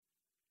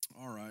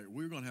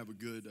We're going to have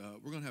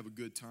a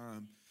good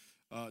time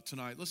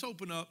tonight. Let's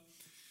open up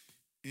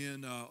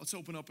in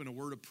a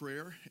word of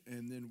prayer,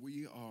 and then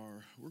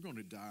we're going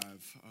to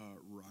dive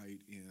right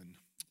in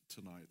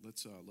tonight.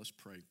 Let's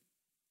pray.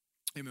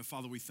 Amen.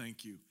 Father, we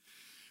thank you.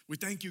 We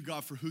thank you,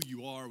 God, for who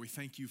you are. We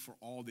thank you for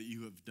all that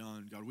you have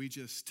done. God, we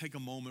just take a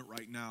moment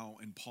right now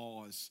and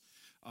pause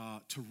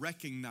to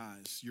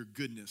recognize your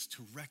goodness,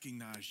 to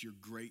recognize your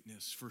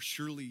greatness. For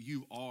surely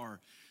you are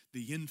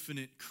the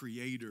infinite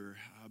creator,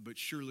 but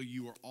surely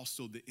you are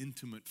also the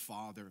intimate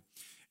Father.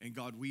 And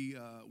God, we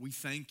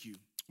thank you.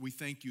 We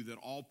thank you that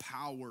all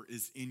power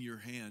is in your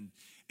hand,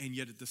 and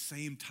yet at the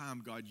same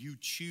time, God, you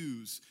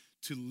choose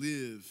to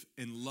live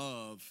and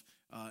love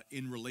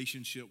in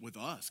relationship with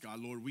us. God,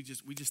 Lord, we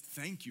just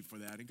thank you for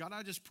that. And God,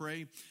 I just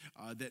pray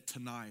that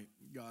tonight,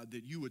 God,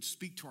 that you would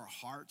speak to our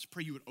hearts.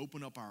 Pray you would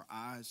open up our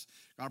eyes.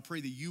 God, I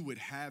pray that you would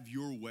have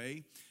your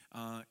way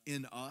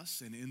in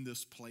us and in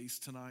this place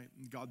tonight.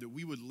 God, that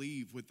we would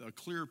leave with a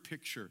clear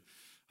picture,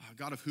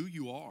 God, of who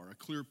you are, a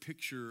clear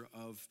picture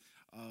of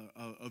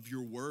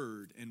your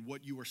word and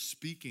what you are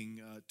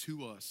speaking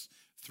to us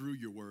through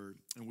your word.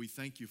 And we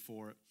thank you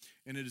for it.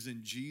 And it is in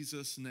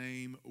Jesus'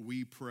 name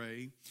we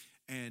pray.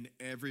 And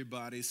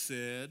everybody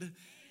said,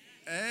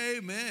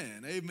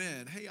 amen,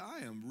 amen. Hey, I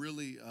am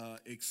really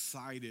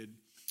excited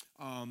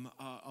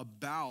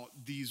about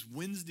these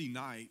Wednesday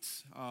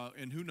nights,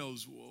 and who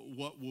knows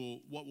what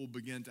will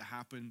begin to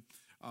happen,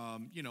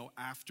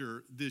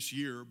 after this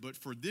year. But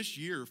for this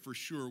year, for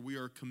sure, we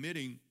are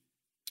committing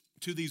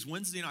to these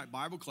Wednesday night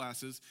Bible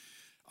classes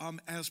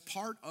as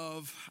part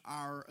of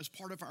our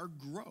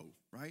grow,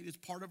 right? It's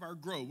part of our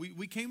grow.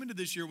 We came into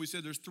this year, we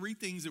said there's three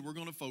things that we're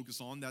going to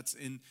focus on. That's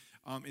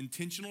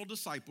intentional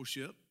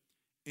discipleship,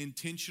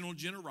 intentional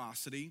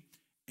generosity,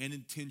 and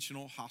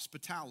intentional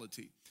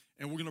hospitality.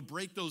 And we're going to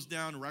break those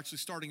down. We're actually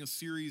starting a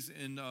series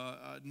in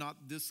not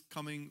this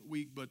coming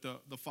week, but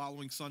the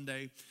following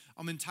Sunday.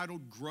 I'm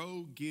entitled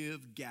Grow,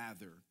 Give,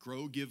 Gather.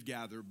 Grow, Give,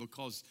 Gather,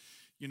 because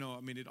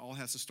it all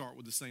has to start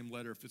with the same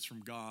letter if it's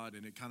from God,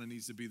 and it kind of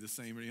needs to be the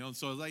same,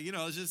 So it's like,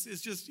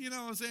 it's just, what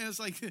I'm saying? It's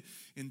like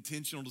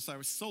intentional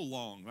discipleship. It's so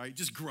long, right?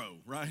 Just grow,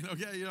 right?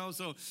 Okay,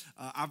 so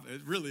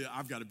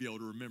I've got to be able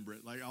to remember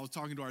it. Like I was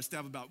talking to our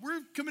staff about,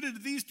 we're committed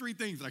to these three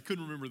things, and I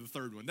couldn't remember the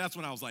third one. That's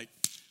when I was like,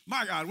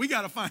 my God, we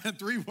got to find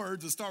three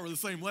words that start with the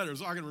same letter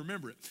so I can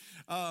remember it.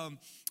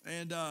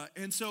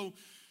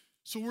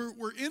 So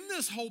we're in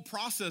this whole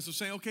process of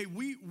saying, okay,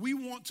 we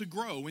want to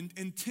grow in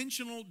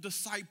intentional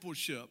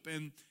discipleship.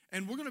 And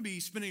we're going to be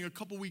spending a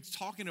couple weeks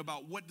talking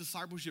about what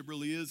discipleship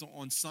really is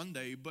on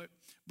Sunday. But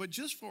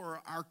just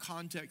for our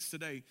context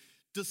today,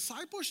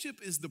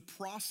 discipleship is the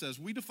process.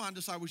 We define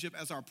discipleship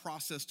as our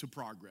process to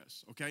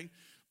progress, okay?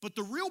 But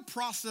the real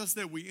process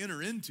that we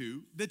enter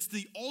into, that's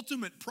the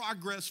ultimate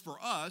progress for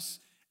us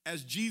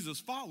as Jesus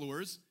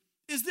followers,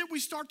 is that we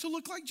start to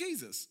look like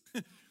Jesus.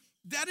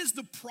 That is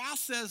the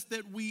process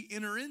that we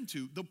enter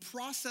into, the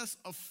process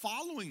of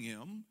following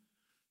him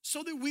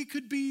so that we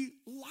could be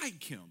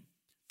like him.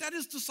 That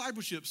is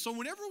discipleship. So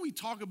whenever we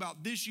talk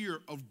about this year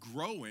of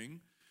growing,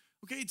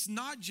 okay, it's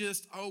not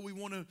just, we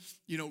want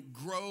to,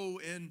 grow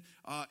in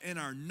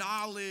our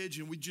knowledge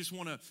and we just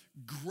want to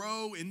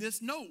grow in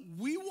this. No,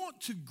 we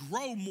want to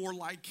grow more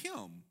like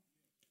him.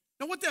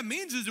 Now, what that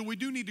means is that we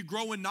do need to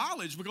grow in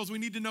knowledge because we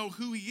need to know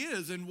who he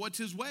is and what's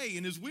his way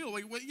and his will.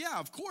 Well, yeah,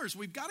 of course,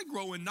 we've got to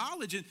grow in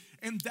knowledge.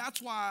 And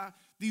that's why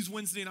these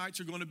Wednesday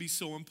nights are going to be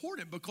so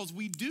important, because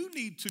we do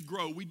need to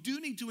grow. We do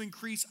need to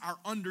increase our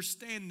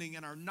understanding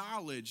and our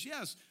knowledge,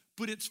 yes,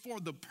 but it's for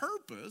the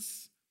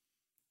purpose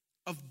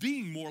of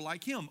being more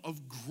like him,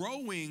 of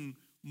growing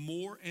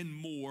more and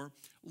more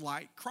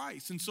like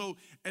Christ. And so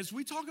as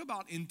we talk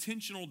about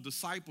intentional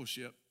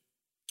discipleship,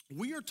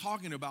 we are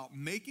talking about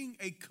making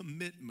a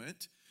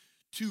commitment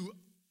to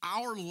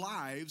our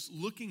lives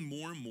looking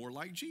more and more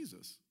like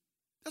Jesus.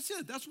 That's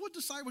it. That's what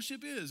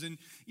discipleship is. And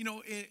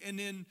and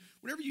then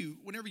whenever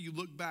you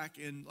look back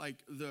in like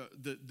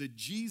the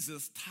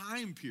Jesus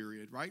time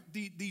period, right?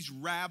 These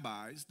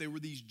rabbis, they were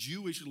these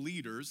Jewish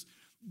leaders.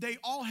 They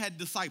all had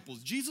disciples.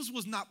 Jesus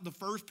was not the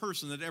first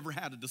person that ever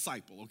had a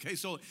disciple, okay?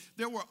 So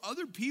there were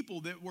other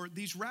people that were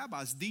these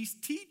rabbis, these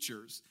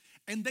teachers,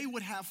 and they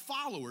would have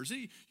followers.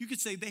 You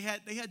could say they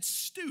had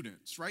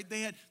students, right?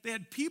 They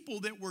had people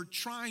that were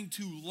trying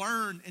to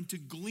learn and to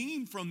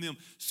glean from them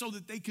so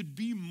that they could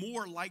be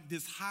more like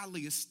this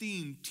highly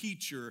esteemed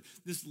teacher,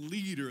 this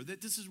leader, that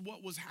this is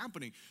what was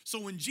happening. So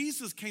when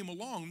Jesus came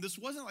along, this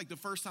wasn't like the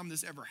first time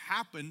this ever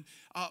happened,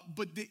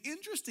 but the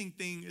interesting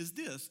thing is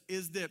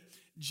that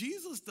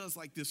Jesus does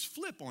like this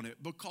flip on it,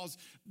 because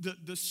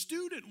the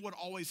student would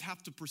always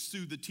have to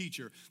pursue the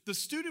teacher. The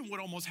student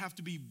would almost have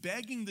to be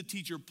begging the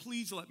teacher,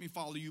 please let me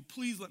follow you.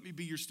 Please let me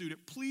be your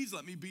student. Please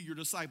let me be your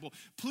disciple.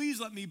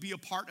 Please let me be a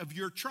part of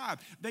your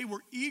tribe. They were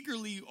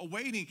eagerly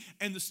awaiting,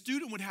 and the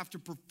student would have to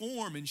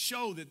perform and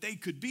show that they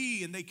could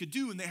be and they could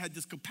do, and they had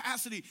this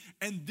capacity.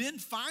 And then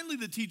finally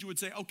the teacher would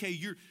say, okay,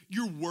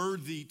 you're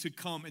worthy to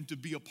come and to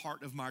be a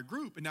part of my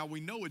group. And now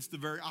we know it's the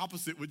very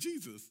opposite with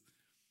Jesus.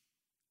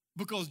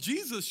 Because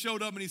Jesus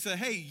showed up and he said,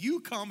 hey, you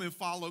come and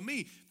follow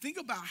me. Think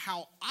about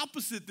how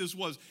opposite this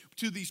was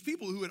to these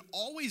people who had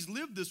always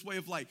lived this way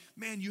of like,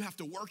 man, you have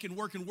to work and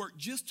work and work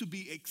just to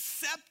be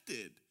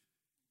accepted.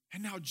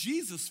 And now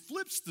Jesus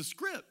flips the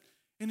script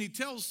and he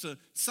tells to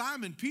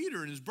Simon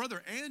Peter and his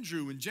brother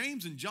Andrew and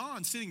James and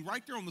John sitting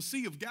right there on the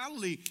Sea of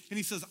Galilee. And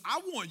he says,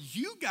 I want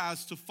you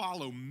guys to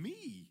follow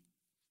me.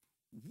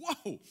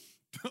 Whoa.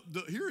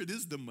 Here it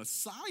is, the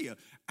Messiah,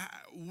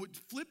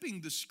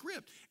 flipping the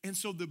script. And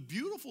so the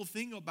beautiful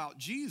thing about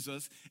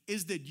Jesus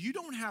is that you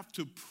don't have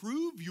to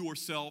prove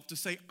yourself to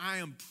say, I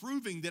am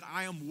proving that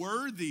I am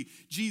worthy,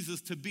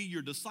 Jesus, to be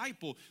your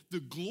disciple.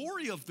 The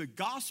glory of the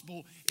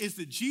gospel is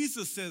that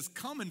Jesus says,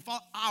 come and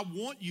follow. I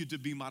want you to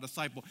be my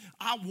disciple.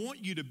 I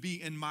want you to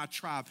be in my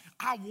tribe.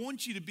 I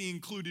want you to be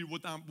included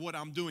with what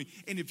I'm doing.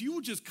 And if you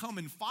will just come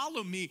and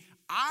follow me,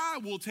 I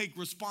will take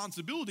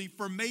responsibility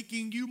for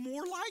making you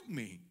more like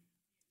me.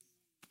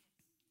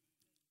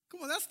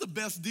 Come on, that's the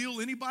best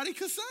deal anybody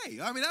could say.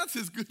 I mean, that's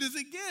as good as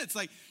it gets.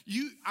 Like,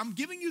 I'm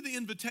giving you the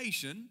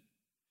invitation,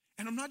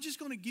 and I'm not just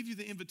going to give you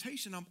the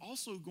invitation, I'm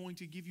also going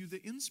to give you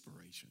the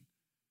inspiration.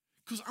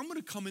 Because I'm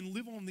going to come and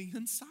live on the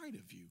inside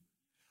of you.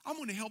 I'm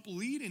going to help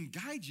lead and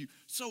guide you.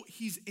 So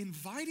he's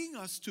inviting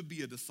us to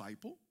be a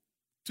disciple,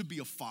 to be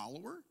a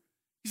follower.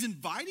 He's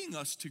inviting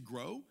us to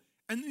grow.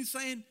 And then he's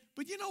saying,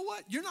 but you know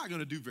what? You're not going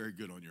to do very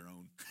good on your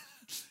own.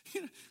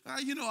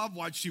 I've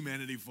watched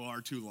humanity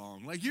far too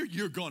long. Like,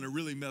 you're going to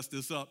really mess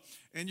this up,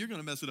 and you're going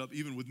to mess it up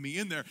even with me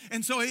in there.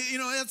 And so,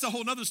 that's a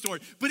whole nother story.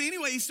 But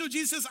anyway, so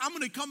Jesus says, I'm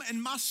going to come,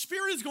 and my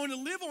spirit is going to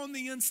live on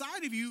the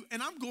inside of you,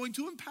 and I'm going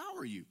to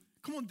empower you.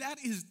 Come on, that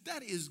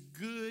is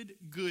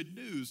good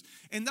news.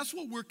 And that's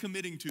what we're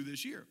committing to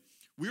this year.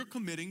 We're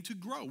committing to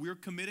grow. We're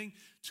committing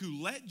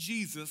to let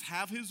Jesus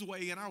have his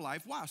way in our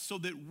life. Why? So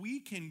that we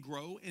can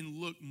grow and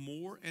look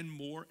more and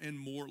more and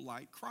more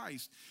like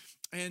Christ.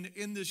 And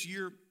in this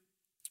year,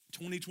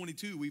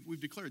 2022, we've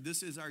declared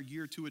this is our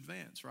year to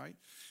advance, right?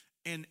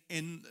 And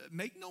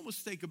make no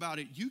mistake about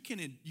it, you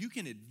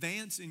can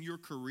advance in your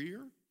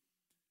career.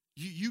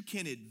 You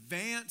can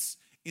advance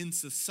in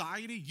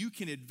society. You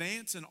can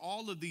advance in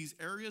all of these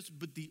areas.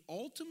 But the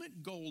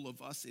ultimate goal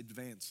of us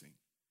advancing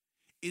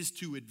is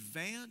to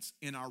advance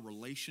in our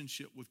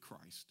relationship with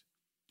Christ,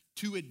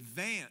 to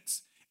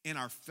advance in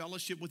our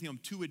fellowship with him,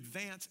 to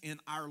advance in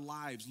our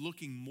lives,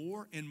 looking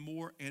more and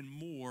more and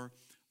more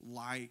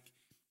like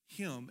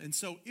him. And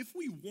so if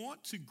we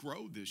want to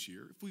grow this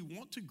year, if we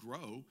want to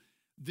grow,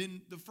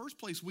 then the first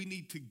place we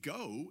need to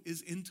go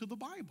is into the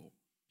Bible.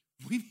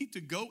 We need to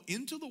go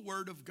into the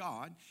Word of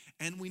God,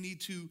 and we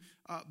need to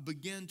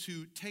begin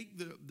to take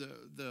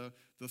the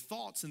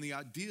thoughts and the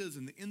ideas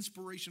and the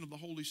inspiration of the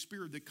Holy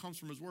Spirit that comes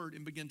from his Word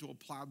and begin to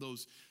apply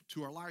those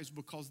to our lives,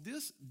 because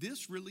this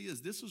really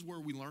is where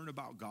we learn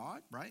about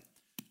God, right?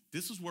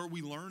 This is where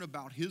we learn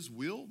about his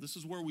will. This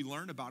is where we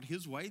learn about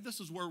his way. This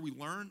is where we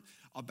learn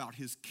about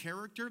his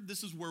character.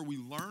 This is where we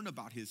learn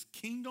about his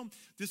kingdom.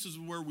 This is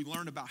where we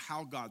learn about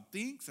how God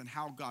thinks and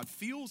how God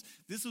feels.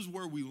 This is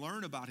where we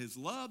learn about his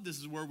love. This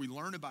is where we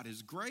learn about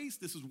his grace.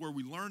 This is where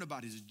we learn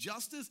about his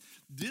justice.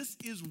 This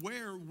is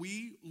where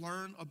we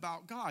learn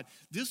about God.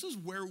 This is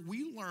where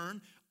we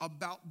learn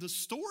about the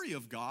story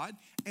of God,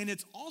 and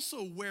it's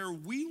also where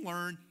we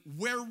learn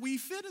where we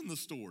fit in the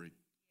story,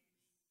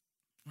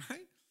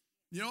 right?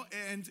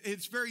 And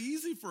it's very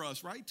easy for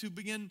us, right, to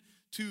begin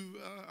to,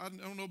 I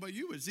don't know about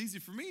you, but it's easy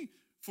for me,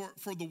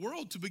 for the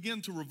world to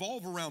begin to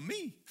revolve around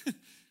me.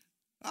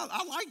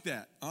 I like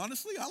that,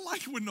 honestly. I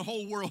like when the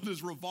whole world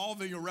is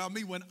revolving around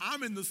me, when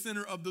I'm in the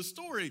center of the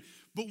story.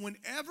 But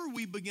whenever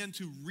we begin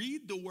to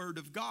read the Word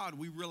of God,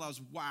 we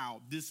realize, wow,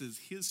 this is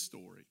his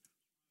story.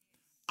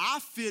 I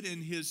fit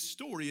in his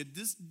story.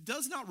 This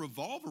does not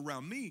revolve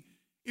around me.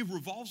 It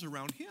revolves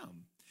around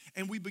him.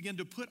 And we begin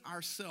to put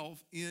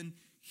ourselves in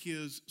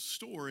his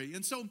story.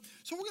 And so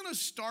we're going to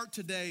start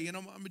today, and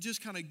I'm going to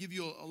just kind of give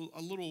you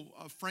a little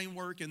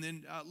framework, and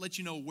then let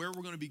you know where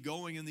we're going to be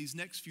going in these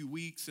next few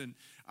weeks. And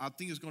I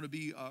think it's going to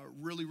be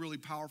really, really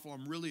powerful.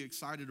 I'm really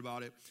excited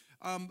about it.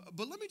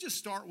 But let me just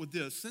start with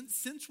this.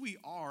 Since we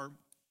are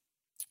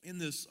in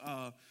this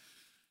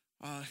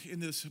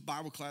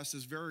Bible class,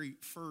 this very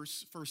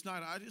first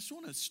night, I just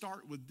want to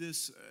start with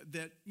this,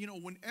 that,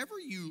 whenever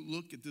you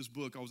look at this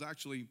book, I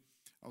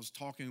was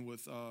talking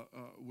with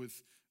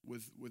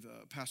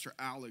Pastor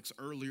Alex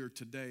earlier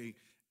today,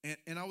 and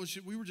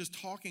we were just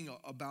talking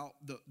about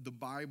the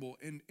Bible,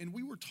 and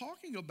we were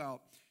talking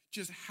about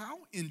just how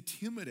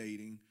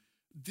intimidating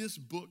this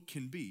book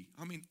can be.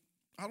 I mean,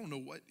 I don't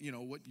know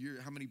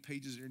how many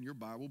pages are in your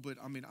Bible, but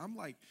I mean, I'm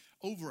like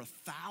over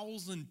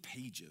 1,000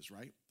 pages,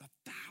 right?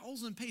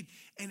 1,000 pages,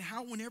 and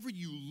how whenever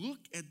you look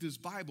at this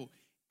Bible,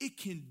 it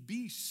can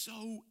be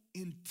so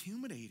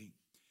intimidating.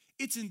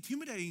 It's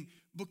intimidating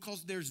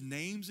because there's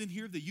names in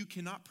here that you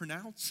cannot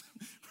pronounce,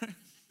 right?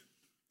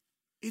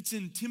 It's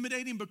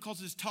intimidating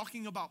because it's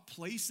talking about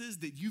places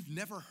that you've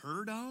never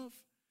heard of.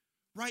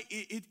 right?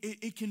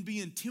 It can be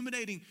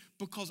intimidating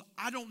because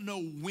I don't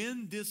know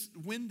when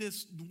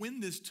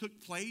this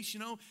took place. You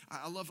know,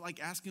 I love like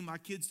asking my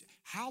kids,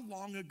 how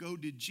long ago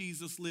did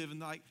Jesus live?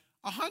 And they're like,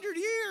 100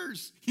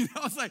 years. You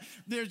know, it's like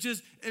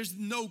there's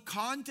no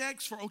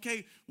context for,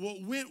 okay, well,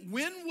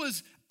 when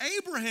was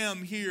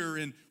Abraham here,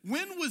 and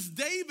when was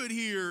David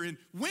here, and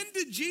when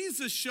did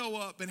Jesus show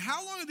up, and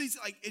how long are these?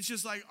 Like, it's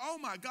just like, oh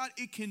my God,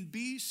 it can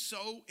be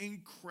so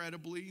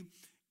incredibly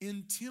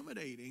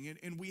intimidating,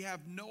 and we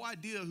have no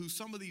idea who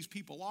some of these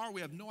people are. We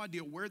have no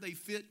idea where they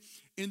fit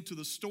into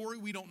the story.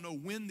 We don't know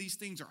when these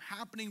things are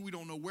happening. We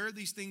don't know where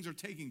these things are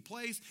taking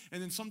place, and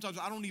then sometimes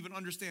I don't even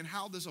understand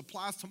how this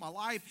applies to my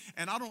life,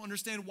 and I don't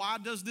understand why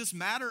does this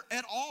matter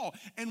at all.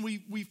 And we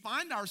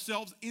find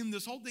ourselves in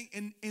this whole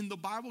thing, and the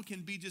Bible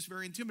can be just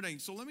very intimidating.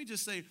 So let me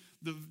just say,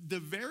 the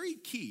very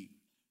key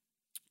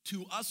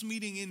to us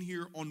meeting in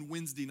here on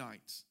Wednesday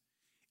nights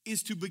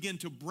is to begin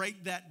to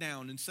break that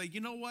down and say, you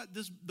know what,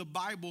 the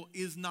Bible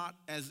is not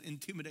as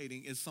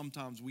intimidating as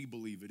sometimes we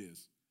believe it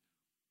is.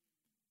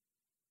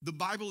 The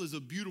Bible is a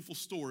beautiful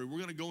story. We're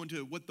going to go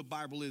into what the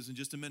Bible is in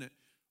just a minute.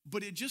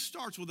 But it just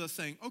starts with us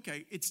saying,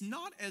 okay, it's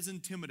not as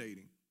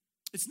intimidating.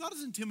 It's not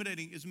as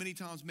intimidating as many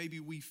times maybe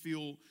we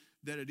feel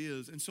that it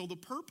is. And so the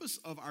purpose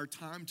of our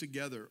time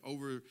together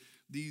over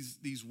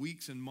these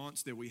weeks and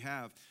months that we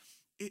have,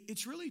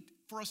 it's really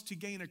for us to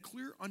gain a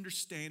clear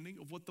understanding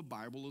of what the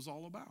Bible is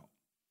all about.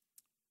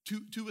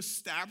 To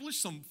establish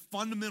some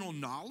fundamental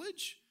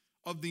knowledge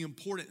of the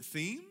important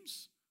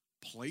themes,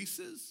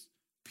 places,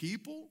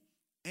 people,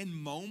 and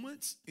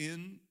moments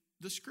in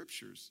the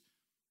scriptures.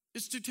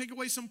 It's to take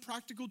away some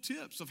practical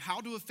tips of how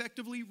to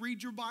effectively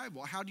read your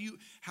Bible. How do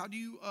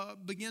you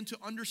begin to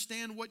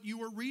understand what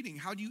you are reading?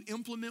 How do you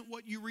implement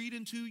what you read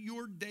into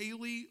your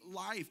daily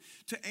life?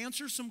 To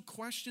answer some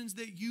questions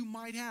that you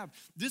might have.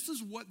 This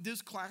is what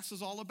this class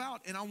is all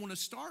about. And I want to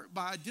start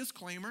by a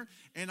disclaimer,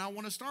 and I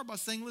want to start by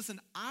saying, listen,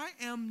 I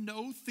am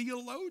no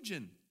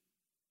theologian.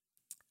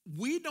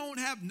 We don't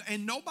have,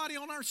 and nobody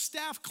on our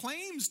staff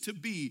claims to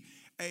be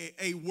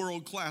a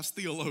world-class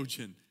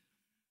theologian.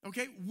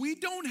 Okay, we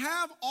don't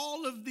have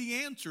all of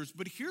the answers,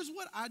 but here's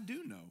what I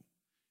do know.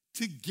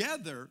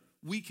 Together,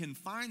 we can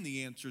find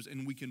the answers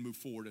and we can move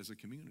forward as a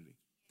community.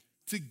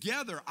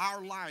 Together,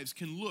 our lives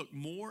can look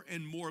more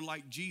and more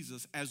like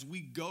Jesus as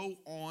we go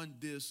on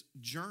this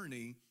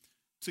journey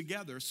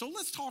together. So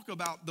let's talk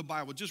about the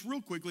Bible just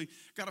real quickly.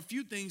 Got a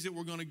few things that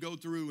we're going to go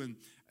through, and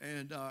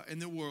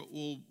then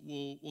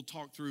we'll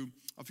talk through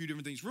a few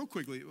different things real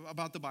quickly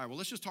about the Bible.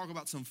 Let's just talk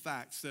about some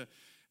facts.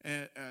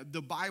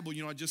 The Bible,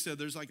 you know, I just said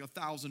there's like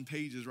 1,000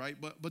 pages, right?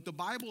 But the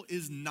Bible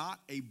is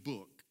not a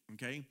book,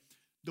 okay?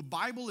 The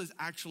Bible is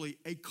actually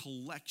a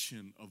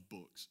collection of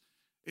books.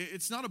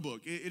 It's not a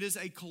book. It is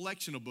a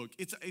collection of books.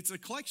 It's a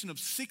collection of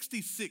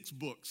 66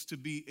 books to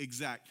be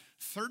exact.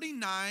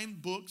 39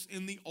 books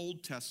in the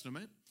Old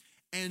Testament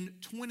and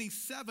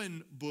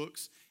 27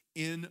 books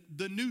in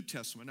the New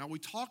Testament. Now, we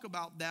talk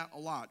about that a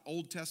lot.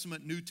 Old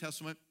Testament, New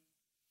Testament.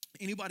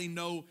 Anybody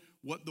know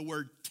what the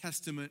word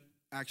testament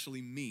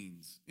actually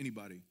means?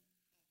 Anybody?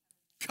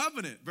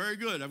 Covenant. Very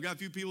good. I've got a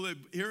few people that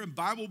here in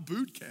Bible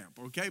boot camp.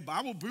 Okay,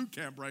 Bible boot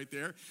camp right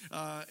there,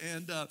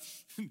 and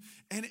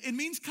it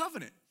means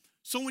covenant.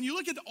 So when you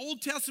look at the Old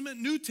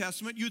Testament, New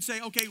Testament, you'd say,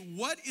 okay,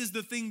 what is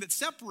the thing that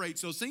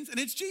separates those things? And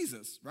it's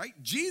Jesus, right?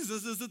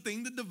 Jesus is the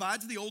thing that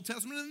divides the Old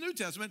Testament and the New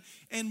Testament.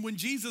 And when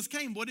Jesus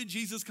came, what did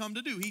Jesus come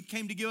to do? He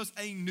came to give us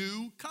a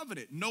new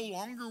covenant. No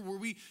longer were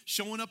we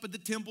showing up at the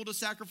temple to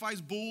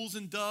sacrifice bulls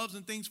and doves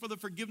and things for the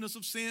forgiveness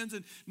of sins.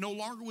 And no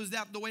longer was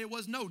that the way it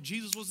was. No,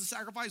 Jesus was the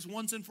sacrifice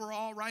once and for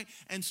all, right?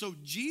 And so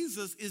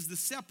Jesus is the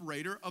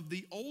separator of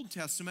the Old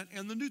Testament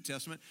and the New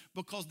Testament,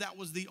 because that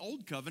was the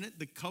Old Covenant,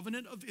 the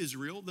covenant of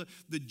Israel,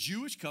 the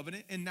Jewish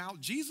covenant, and now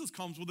Jesus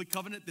comes with a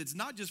covenant that's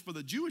not just for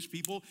the Jewish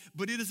people,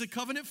 but it is a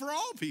covenant for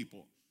all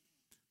people.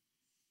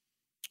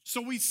 So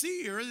we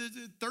see here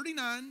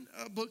 39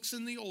 books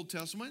in the Old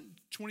Testament,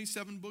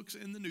 27 books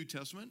in the New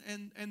Testament,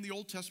 and the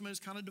Old Testament is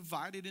kind of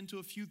divided into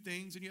a few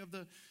things, and you have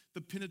the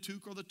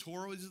Pentateuch or the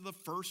Torah. These are the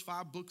first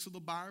 5 books of the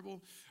Bible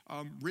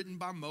written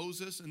by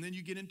Moses, and then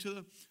you get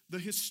into the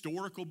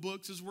historical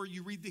books. This is where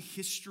you read the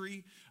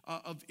history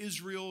of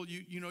Israel.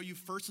 You know, you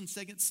 1st and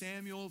 2nd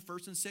Samuel,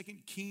 1st and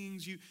 2nd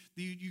Kings. You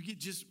get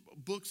just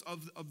books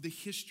of the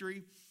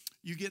history.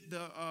 You get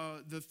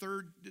the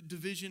third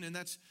division, and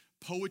that's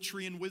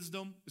poetry and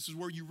wisdom. This is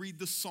where you read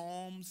the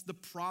Psalms, the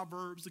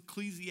Proverbs,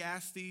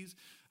 Ecclesiastes.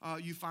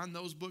 You find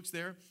those books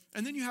there.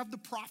 And then you have the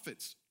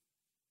prophets.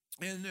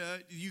 And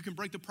you can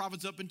break the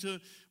prophets up into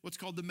what's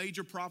called the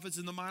major prophets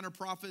and the minor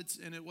prophets.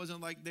 And it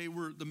wasn't like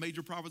the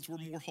major prophets were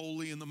more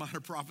holy and the minor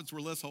prophets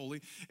were less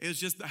holy. It's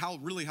just how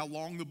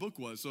long the book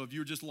was. So if you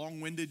were just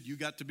long-winded, you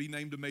got to be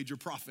named a major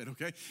prophet,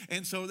 okay?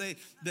 And so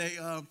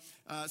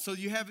So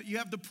you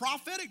have the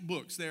prophetic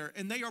books there,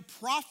 and they are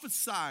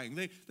prophesying.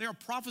 They are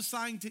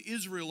prophesying to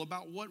Israel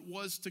about what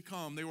was to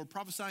come. They were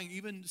prophesying,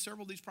 even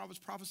several of these prophets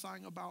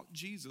prophesying about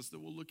Jesus that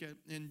we'll look at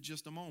in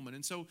just a moment.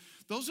 And so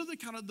those are the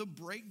kind of the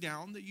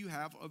breakdown that you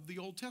have of the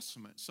Old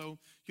Testament. So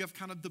you have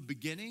kind of the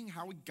beginning,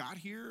 how we got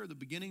here, the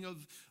beginning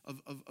of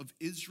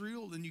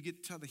Israel. Then you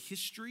get to the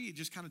history. It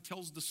just kind of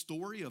tells the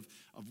story of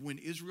when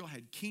Israel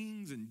had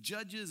kings and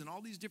judges and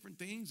all these different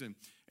things.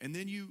 And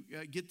then you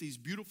get these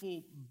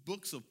beautiful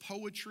books of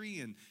poetry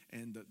and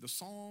the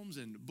Psalms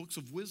and books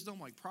of wisdom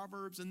like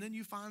Proverbs. And then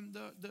you find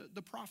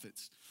the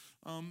prophets.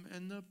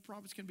 And the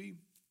prophets can be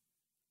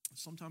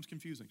sometimes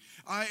confusing.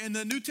 In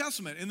the New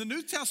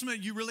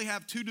Testament, you really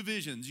have two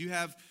divisions. You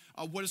have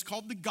what is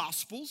called the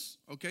Gospels.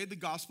 Okay, the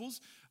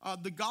Gospels.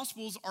 The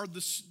Gospels are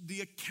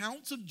the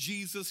accounts of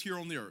Jesus here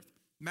on the earth.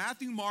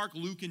 Matthew, Mark,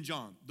 Luke, and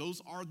John.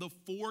 Those are the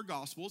four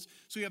Gospels.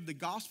 So you have the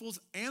Gospels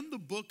and the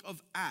book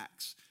of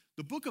Acts.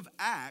 The book of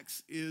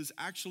Acts is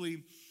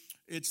actually,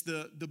 it's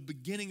the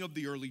beginning of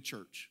the early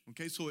church.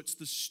 Okay, so it's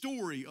the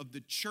story of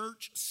the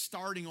church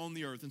starting on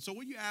the earth. And so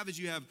what you have is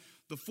you have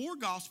the four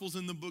Gospels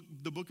in the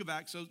book of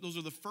Acts. So those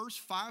are the first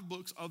 5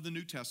 books of the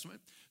New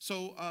Testament.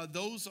 So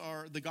those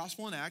are the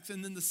Gospel and Acts.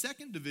 And then the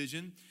second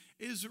division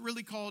is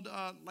really called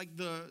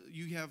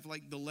you have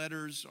like the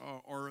letters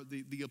or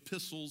the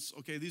epistles.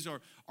 Okay, these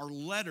are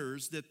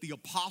letters that the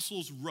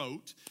apostles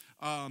wrote.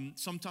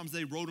 Sometimes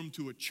they wrote them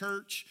to a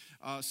church.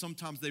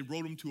 Sometimes they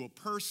wrote them to a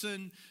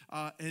person.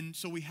 And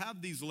so we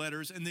have these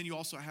letters. And then you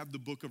also have the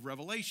book of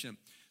Revelation.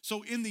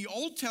 So in the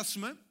Old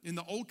Testament, in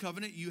the Old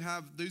Covenant, you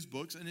have these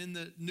books. And in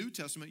the New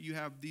Testament, you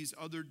have these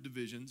other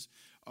divisions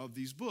of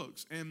these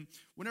books. And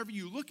whenever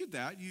you look at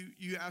that,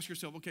 you ask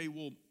yourself, okay,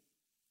 well,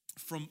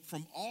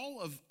 from all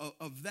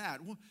of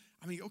that, well,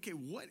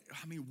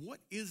 what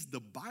is the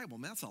Bible?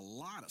 Man, that's a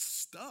lot of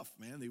stuff,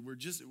 man. We're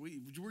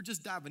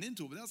just diving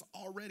into it, but that's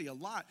already a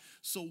lot.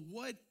 So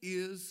what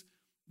is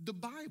the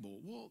Bible?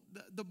 Well,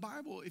 the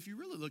Bible, if you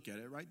really look at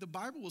it, right, the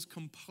Bible was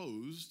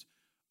composed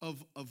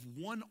of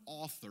one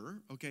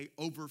author, okay,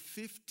 over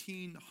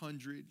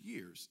 1,500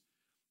 years.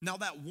 Now,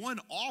 that one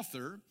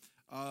author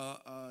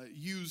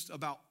used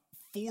about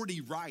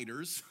 40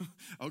 writers,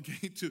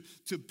 okay,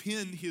 to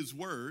pen his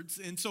words.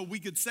 And so we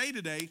could say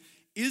today,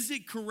 is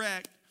it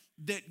correct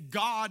that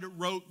God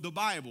wrote the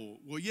Bible?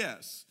 Well,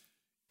 yes.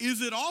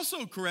 Is it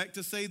also correct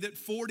to say that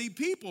 40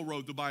 people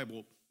wrote the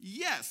Bible?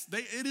 Yes,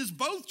 it is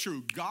both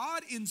true.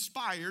 God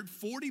inspired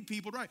 40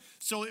 people to write.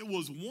 So it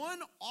was one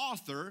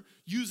author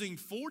using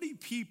 40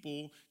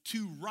 people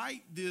to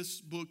write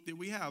this book that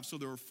we have. So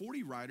there were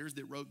 40 writers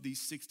that wrote these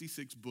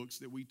 66 books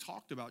that we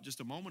talked about just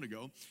a moment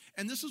ago.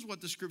 And this is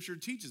what the scripture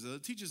teaches us.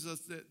 It teaches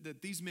us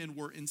that these men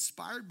were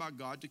inspired by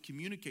God to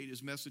communicate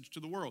his message to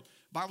the world.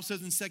 The Bible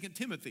says in 2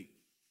 Timothy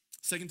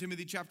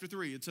chapter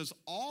 3, it says,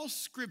 all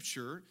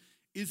scripture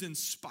is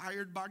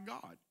inspired by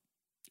God.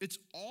 It's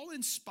all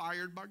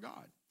inspired by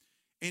God.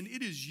 And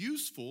it is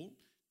useful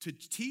to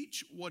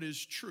teach what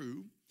is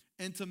true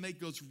and to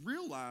make us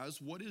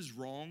realize what is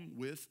wrong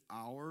with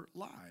our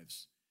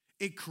lives.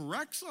 It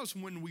corrects us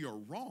when we are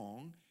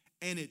wrong,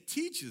 and it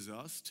teaches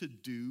us to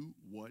do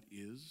what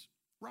is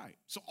right.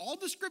 So all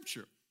the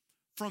scripture,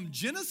 from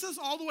Genesis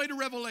all the way to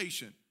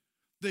Revelation,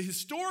 the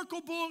historical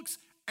books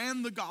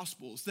and the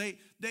Gospels,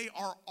 they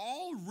are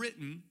all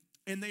written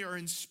and they are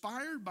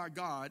inspired by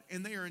God,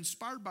 and they are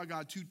inspired by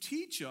God to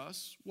teach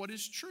us what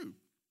is true.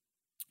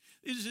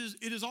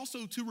 It is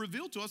also to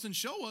reveal to us and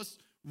show us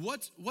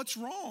what's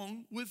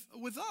wrong with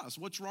us,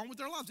 what's wrong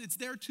with our lives. It's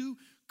there to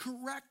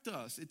correct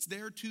us. It's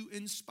there to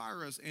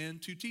inspire us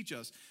and to teach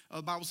us.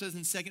 The Bible says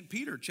in 2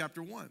 Peter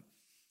chapter 1, it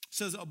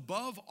says,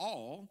 above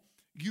all,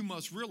 you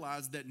must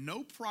realize that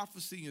no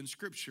prophecy in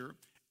Scripture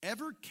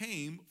ever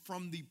came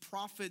from the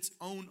prophet's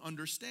own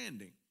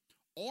understanding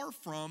or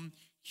from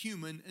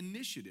human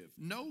initiative.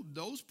 No,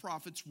 those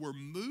prophets were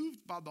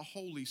moved by the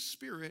Holy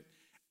Spirit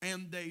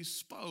and they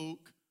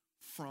spoke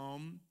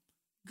from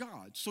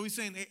God. So he's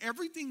saying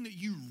everything that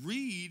you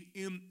read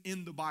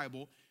in the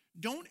Bible,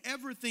 don't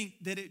ever think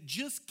that it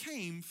just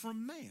came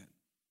from man.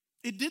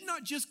 It did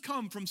not just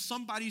come from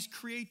somebody's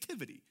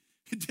creativity.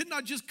 It did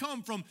not just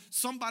come from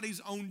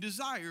somebody's own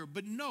desire.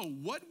 But no,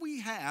 what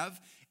we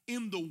have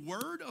in the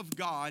Word of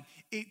God,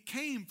 it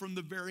came from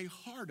the very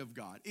heart of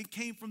God. It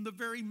came from the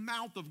very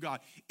mouth of God.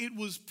 It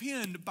was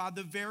penned by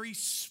the very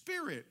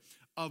Spirit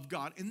of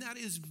God. And that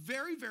is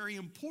very, very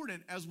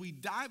important as we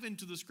dive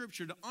into the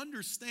scripture to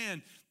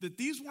understand that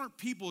these weren't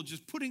people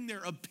just putting their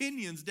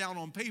opinions down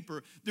on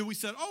paper that we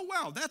said, oh,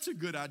 wow, that's a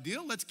good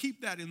idea. Let's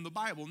keep that in the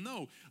Bible.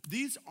 No,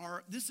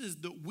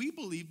 we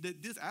believe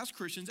that this, as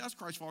Christians, as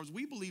Christ followers,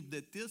 we believe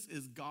that this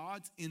is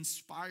God's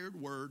inspired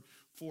word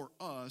for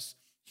us,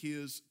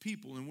 his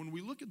people. And when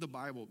we look at the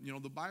Bible,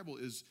 the Bible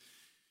is,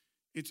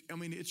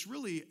 it's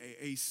really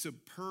a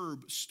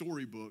superb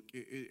storybook.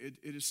 It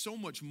is so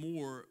much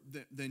more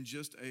than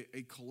just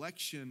a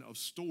collection of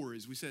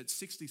stories. We said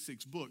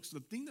 66 books. The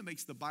thing that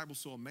makes the Bible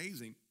so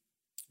amazing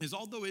is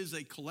although it is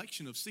a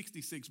collection of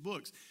 66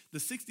 books, the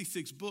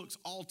 66 books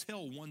all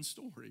tell one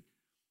story.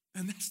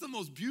 And that's the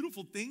most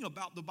beautiful thing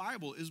about the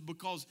Bible, is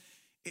because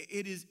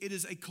it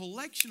is a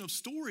collection of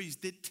stories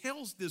that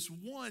tells this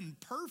one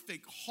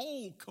perfect,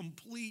 whole,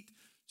 complete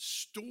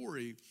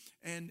story.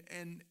 And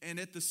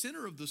at the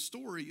center of the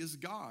story is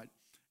God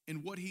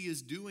and what he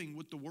is doing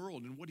with the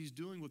world and what he's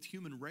doing with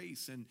human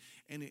race. And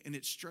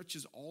it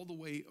stretches all the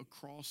way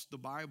across the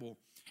Bible.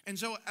 And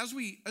so as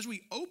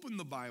we open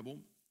the Bible,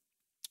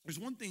 there's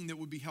one thing that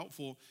would be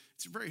helpful.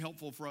 It's very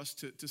helpful for us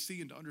to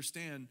see and to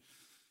understand,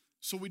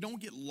 so we don't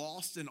get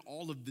lost in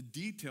all of the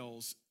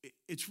details.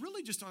 It's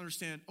really just to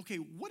understand, okay,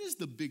 what is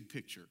the big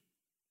picture?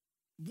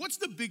 What's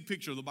the big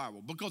picture of the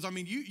Bible? Because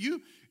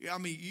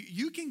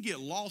you can get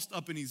lost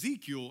up in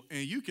Ezekiel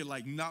and you can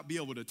like not be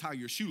able to tie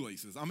your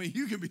shoelaces. I mean,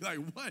 you can be like,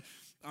 what?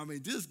 I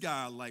mean, this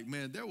guy, like,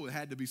 man, there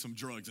had to be some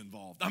drugs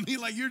involved. I mean,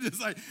 like, you're just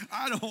like,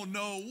 I don't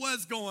know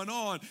what's going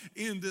on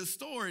in this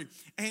story.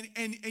 And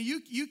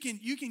you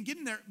can get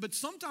in there, but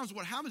sometimes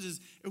what happens is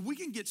we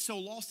can get so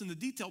lost in the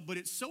detail, but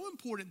it's so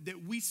important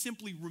that we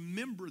simply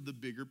remember the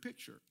bigger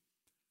picture.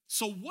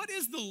 So what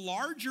is the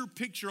larger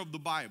picture of the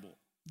Bible?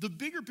 The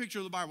bigger picture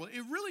of the Bible,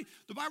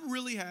 the Bible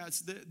really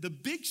has the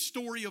big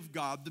story of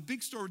God, the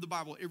big story of the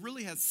Bible, it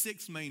really has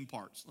 6 main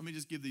parts. Let me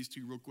just give these to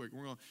you real quick.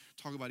 We're going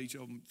to talk about each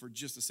of them for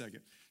just a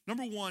second.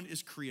 Number 1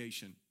 is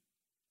creation.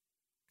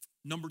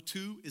 Number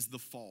 2 is the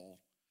fall.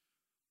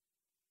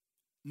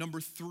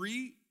 Number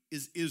 3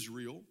 is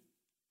Israel.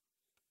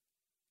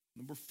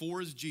 Number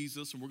 4 is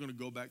Jesus, and we're going to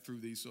go back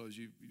through these so as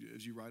you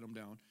write them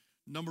down.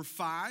 Number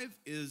 5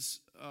 is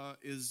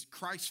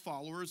Christ's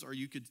followers, or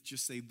you could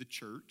just say the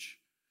church.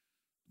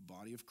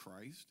 Body of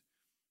Christ.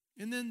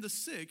 And then the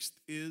 6th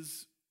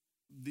is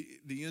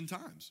the end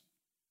times.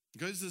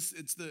 Because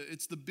it's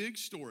the big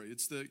story.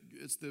 It's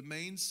the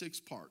main 6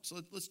 parts. So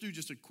let's do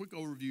just a quick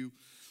overview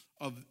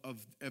of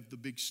the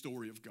big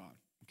story of God.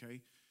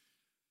 Okay.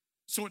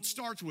 So it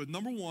starts with,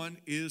 number 1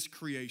 is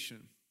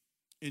creation.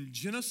 In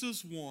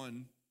Genesis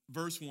 1,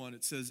 verse 1,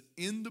 it says,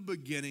 in the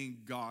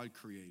beginning, God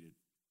created.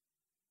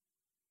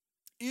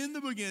 In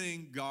the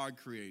beginning, God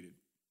created.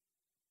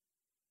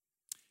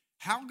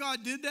 How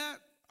God did that?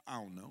 I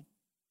don't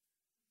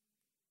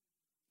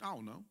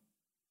know.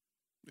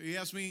 He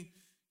asked me,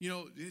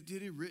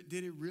 did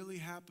it really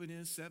happen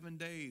in 7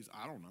 days?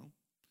 I don't know.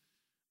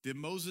 Did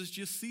Moses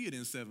just see it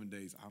in 7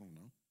 days? I don't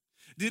know.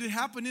 Did it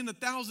happen in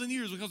 1,000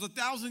 years? Because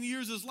 1,000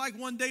 years is like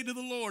one day to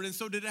the Lord. And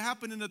so did it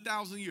happen in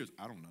 1,000 years?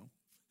 I don't know.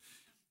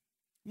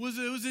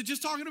 Was it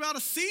just talking about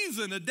a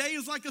season? A day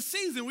is like a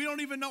season. We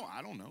don't even know.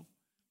 I don't know.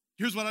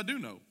 Here's what I do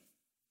know.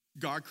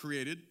 God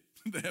created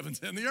the heavens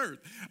and the earth.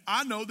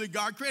 I know that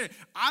God created.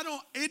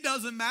 It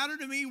doesn't matter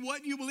to me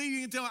what you believe.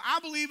 You can tell me,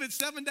 I believe it's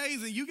 7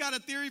 days and you got a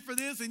theory for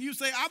this and you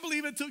say, I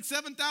believe it took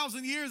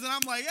 7,000 years. And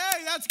I'm like,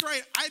 hey, that's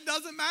great. It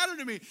doesn't matter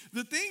to me.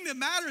 The thing that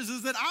matters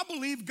is that I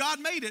believe God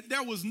made it.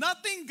 There was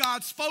nothing,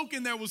 God spoke,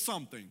 and there was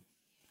something.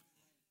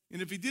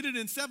 And if he did it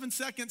in 7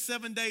 seconds,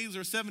 7 days,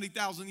 or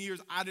 70,000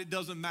 years, it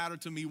doesn't matter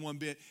to me one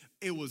bit.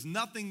 It was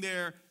nothing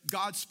there.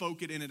 God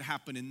spoke it and it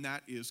happened, and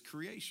that is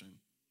creation.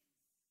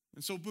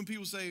 And so when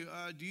people say,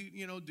 do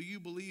you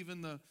believe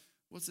in the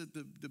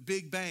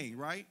Big Bang,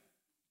 right?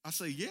 I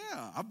say,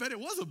 yeah, I bet it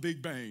was a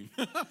Big Bang.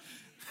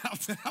 I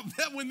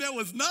bet when there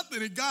was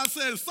nothing and God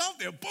said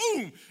something,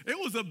 boom, it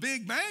was a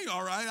Big Bang,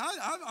 all right.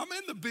 I'm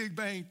in the Big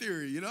Bang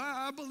theory,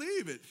 I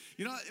believe it.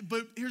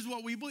 But here's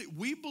what we believe.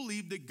 We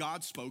believe that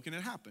God spoke and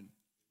it happened.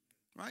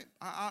 Right?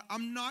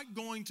 I'm not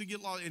going to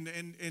get lost.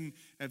 And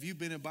have you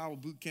been in Bible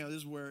boot camp? This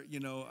is where,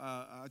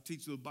 I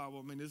teach the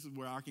Bible. I mean, this is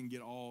where I can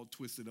get all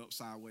twisted up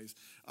sideways.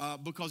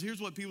 Because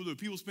here's what people do.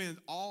 People spend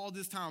all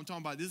this time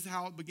talking about this is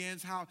how it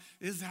begins,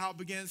 this is how it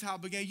begins, how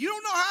it began. You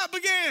don't know how it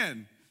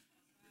began.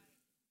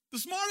 The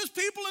smartest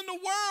people in the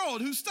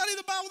world who study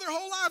the Bible their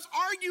whole lives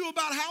argue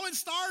about how it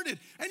started.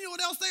 And you know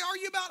what else? They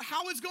argue about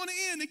how it's going to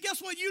end. And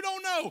guess what? You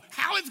don't know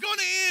how it's going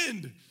to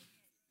end.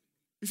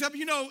 Except,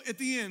 at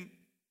the end,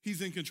 he's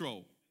in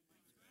control.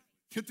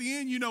 At the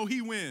end,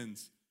 he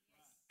wins.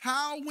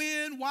 How,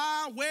 when,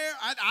 why, where,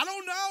 I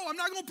don't know. I'm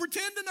not going to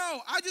pretend to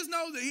know. I just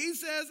know that he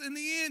says in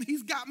the end,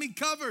 he's got me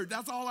covered.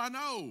 That's all I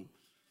know.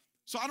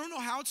 So I don't know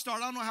how it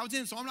started. I don't know how it's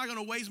in. So I'm not going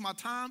to waste my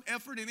time,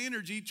 effort, and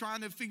energy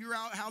trying to figure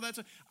out how that's.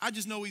 I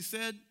just know he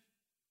said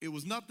it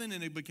was nothing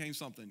and it became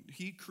something.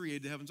 He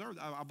created the heavens and earth.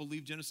 I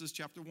believe Genesis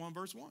chapter 1,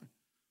 verse 1.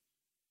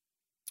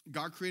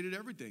 God created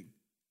everything.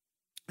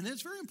 And then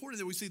it's very important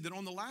that we see that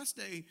on the last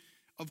day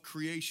of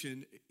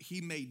creation,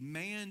 he made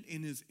man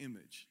in his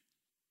image.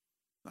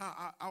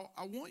 Now,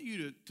 I want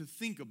you to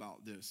think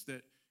about this,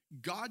 that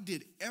God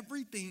did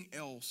everything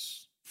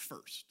else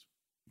first,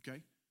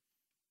 okay?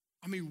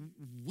 I mean,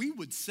 we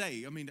would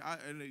say,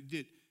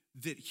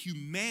 that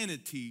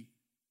humanity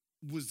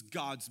was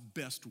God's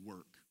best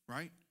work,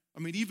 right? I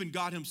mean, even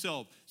God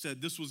himself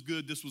said this was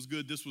good, this was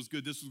good, this was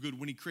good, this was good.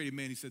 When he created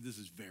man, he said this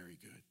is very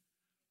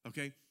good,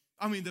 okay?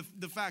 I mean,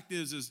 the fact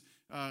is if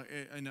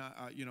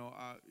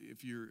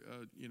you're,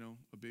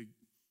 a big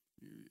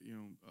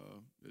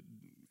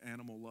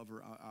animal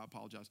lover, I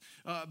apologize.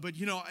 But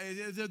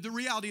the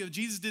reality of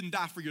Jesus didn't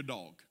die for your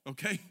dog,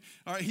 okay?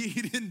 All right,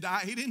 he didn't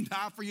die. He didn't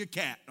die for your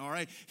cat, all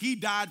right? He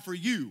died for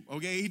you,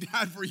 okay? He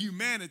died for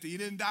humanity. He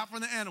didn't die for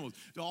the animals.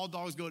 Do all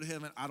dogs go to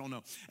heaven? I don't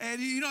know. And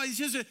it's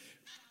just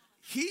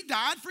he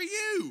died for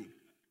you.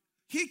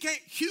 He can't.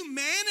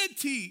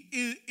 Humanity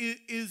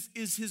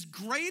is his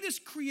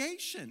greatest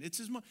creation. It's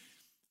his. Now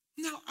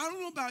I don't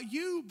know about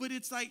you, but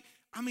it's like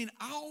I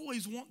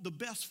always want the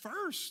best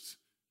first,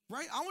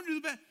 right? I want to do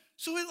the best.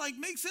 So it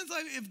makes sense.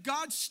 Like if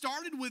God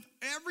started with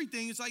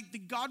everything, it's like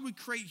that God would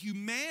create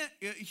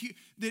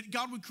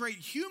that would create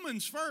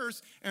humans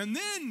first, and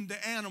then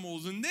the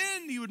animals, and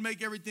then he would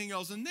make everything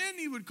else, and then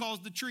he would cause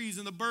the trees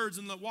and the birds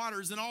and the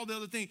waters and all the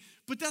other things.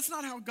 But that's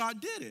not how God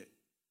did it.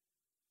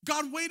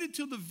 God waited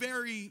till the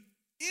very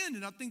end,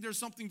 and I think there's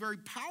something very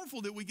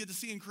powerful that we get to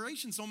see in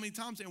creation so many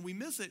times, and we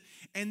miss it,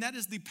 and that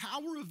is the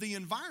power of the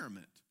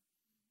environment.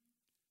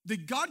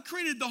 That God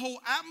created the whole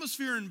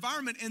atmosphere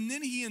environment, and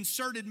then he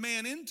inserted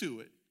man into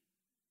it.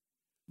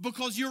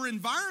 Because your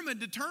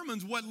environment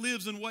determines what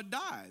lives and what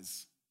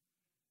dies.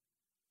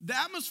 The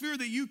atmosphere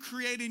that you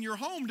create in your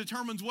home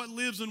determines what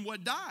lives and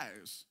what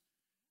dies.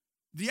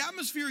 The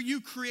atmosphere you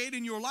create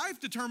in your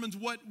life determines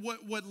what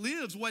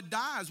lives, what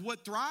dies,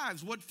 what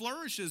thrives, what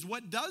flourishes,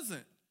 what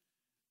doesn't.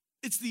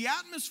 It's the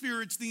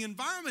atmosphere, it's the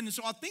environment. And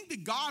so I think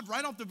that God,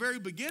 right off the very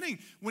beginning,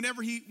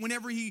 whenever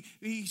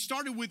he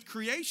started with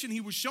creation,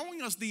 he was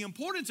showing us the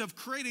importance of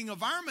creating an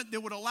environment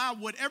that would allow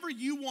whatever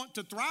you want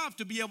to thrive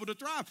to be able to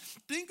thrive.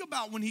 Think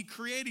about when he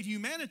created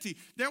humanity,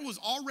 there was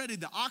already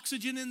the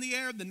oxygen in the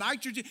air, the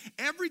nitrogen,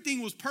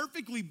 everything was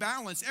perfectly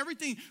balanced.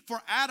 Everything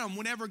for Adam,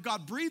 whenever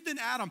God breathed in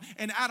Adam,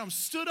 and Adam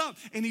stood up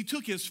and he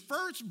took his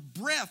first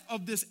breath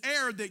of this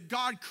air that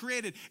God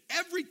created,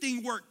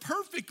 everything worked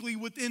perfectly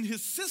within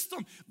his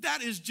system. That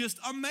is just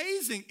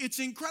amazing. It's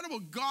incredible.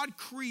 God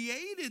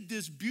created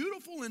this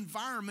beautiful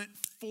environment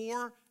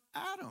for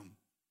Adam.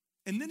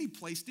 And then he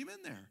placed him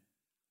in there.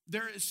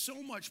 There is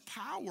so much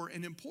power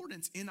and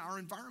importance in our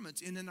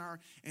environments and in our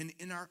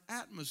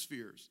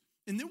atmospheres.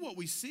 And then what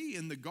we see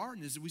in the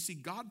garden is that we see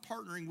God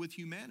partnering with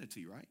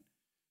humanity, right?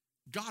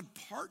 God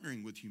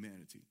partnering with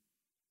humanity.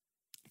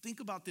 Think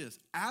about this.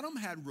 Adam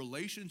had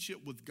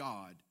relationship with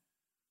God,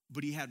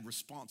 but he had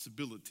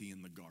responsibility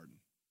in the garden.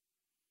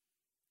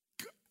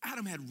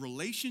 Adam had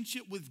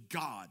relationship with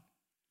God.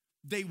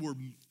 They were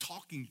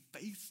talking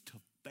face to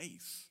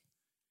face.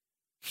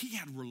 He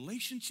had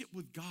relationship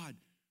with God.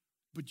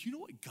 But you know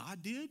what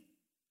God did?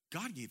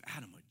 God gave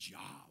Adam a job.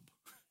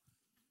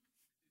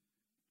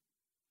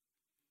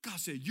 God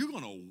said, you're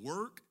going to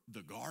work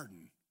the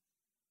garden.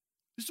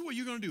 This is what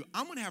you're going to do.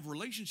 I'm going to have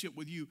relationship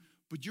with you,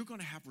 but you're going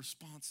to have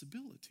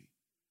responsibility.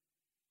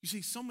 You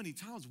see, so many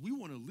times we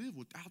want to live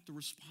without the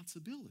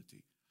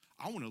responsibility.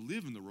 I want to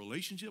live in the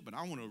relationship, and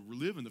I want to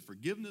live in the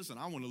forgiveness, and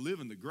I want to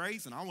live in the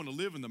grace, and I want to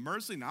live in the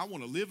mercy, and I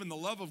want to live in the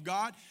love of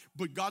God.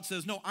 But God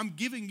says, no, I'm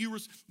giving you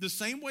the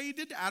same way he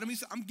did to Adam. He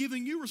said, I'm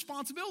giving you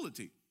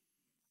responsibility.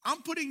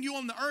 I'm putting you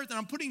on the earth, and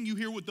I'm putting you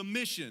here with a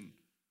mission.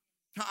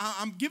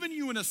 I'm giving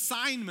you an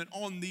assignment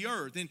on the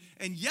earth.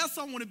 And yes,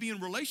 I want to be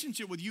in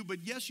relationship with you, but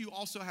yes, you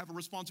also have a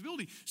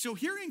responsibility. So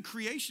here in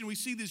creation, we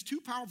see these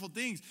two powerful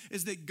things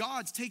is that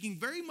God's taking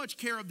very much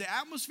care of the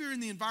atmosphere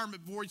and the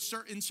environment before he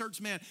inserts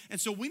man.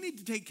 And so we need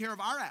to take care of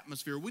our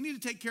atmosphere. We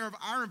need to take care of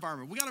our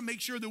environment. We got to make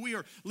sure that we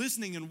are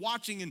listening and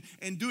watching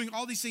and doing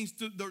all these things,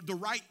 the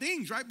right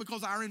things, right?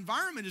 Because our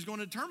environment is going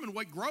to determine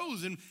what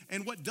grows and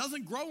what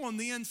doesn't grow on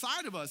the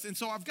inside of us. And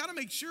so I've got to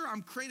make sure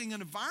I'm creating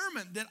an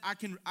environment that I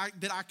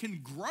can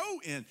grow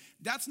in.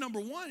 That's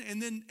number one.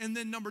 And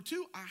then number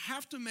two, I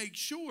have to make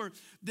sure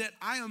that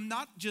I am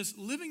not just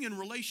living in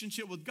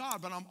relationship with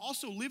God, but I'm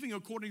also living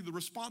according to the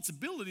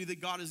responsibility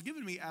that God has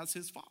given me as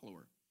his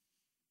follower.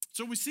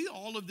 So we see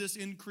all of this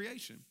in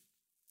creation.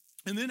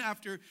 And then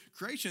after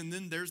creation,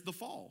 then there's the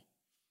fall.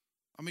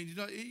 I mean,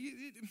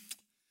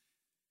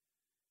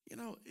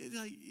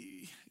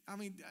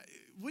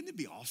 wouldn't it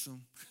be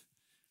awesome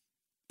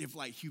if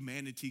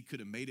humanity could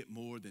have made it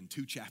more than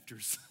 2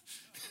 chapters?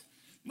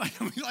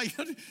 Wouldn't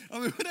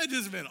that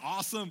just been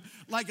awesome?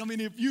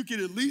 If you could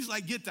at least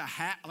get to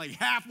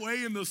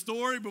halfway in the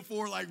story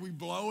before we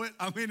blow it.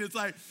 It's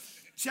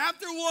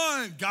chapter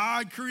 1,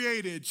 God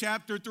created.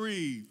 Chapter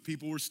 3,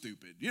 people were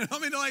stupid.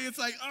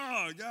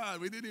 Oh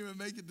God, we didn't even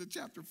make it to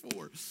chapter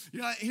 4.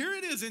 Here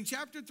it is in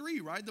chapter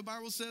 3, right? The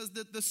Bible says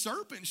that the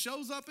serpent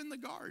shows up in the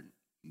garden.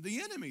 The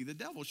enemy, the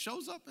devil,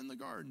 shows up in the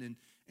garden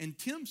and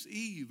tempts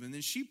Eve, and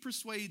then she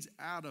persuades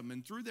Adam,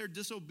 and through their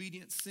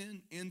disobedience,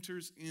 sin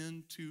enters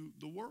into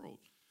the world.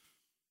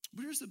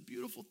 But here's the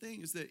beautiful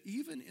thing is that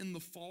even in the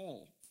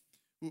fall,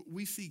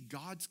 we see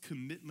God's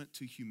commitment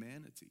to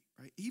humanity,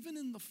 right? Even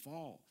in the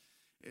fall,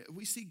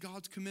 we see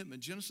God's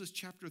commitment. Genesis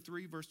chapter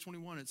 3, verse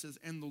 21, it says,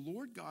 and the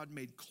Lord God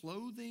made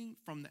clothing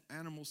from the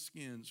animal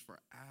skins for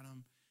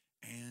Adam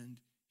and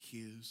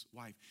his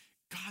wife.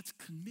 God's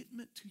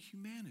commitment to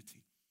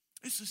humanity.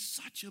 This is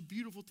such a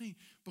beautiful thing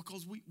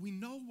because we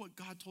know what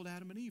God told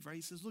Adam and Eve, right?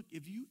 He says, look,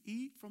 if you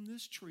eat from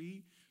this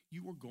tree,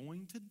 you are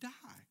going to die.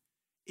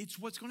 It's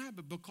what's going to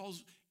happen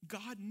because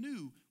God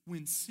knew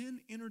when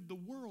sin entered the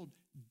world,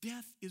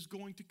 death is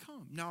going to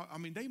come. Now, I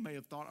mean, they may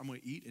have thought, I'm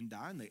going to eat and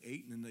die, and they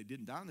ate and then they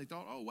didn't die, and they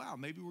thought, oh, wow,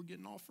 maybe we're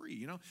getting all free,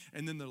 you know?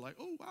 And then they're like,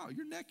 oh, wow,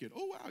 you're naked.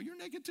 Oh, wow, you're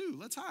naked too.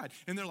 Let's hide.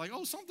 And they're like,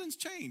 oh, something's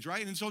changed,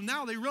 right? And so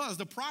now they realize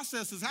the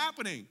process is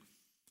happening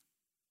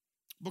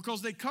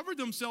because they covered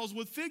themselves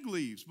with fig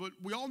leaves. But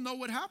we all know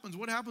what happens.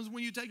 What happens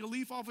when you take a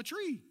leaf off a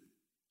tree?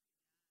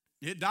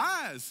 It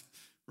dies,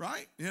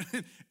 right?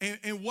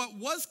 And what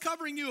was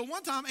covering you at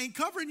one time ain't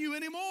covering you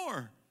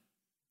anymore.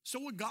 So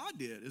what God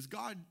did is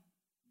God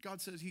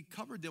says he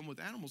covered them with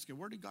animal skin.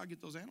 Where did God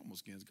get those animal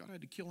skins? God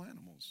had to kill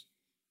animals.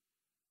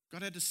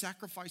 God had to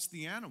sacrifice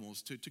the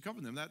animals to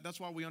cover them. That's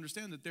why we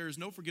understand that there is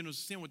no forgiveness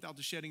of sin without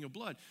the shedding of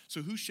blood.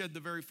 So who shed the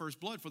very first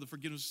blood for the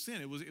forgiveness of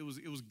sin?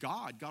 It was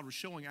God. God was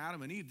showing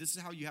Adam and Eve, this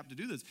is how you have to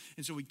do this.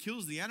 And so he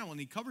kills the animal and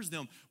he covers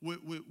them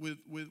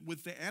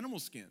with the animal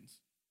skins.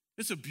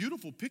 It's a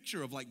beautiful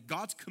picture of like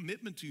God's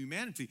commitment to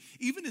humanity,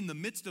 even in the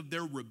midst of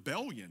their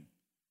rebellion.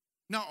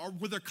 Now,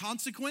 were there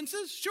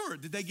consequences? Sure.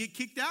 Did they get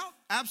kicked out?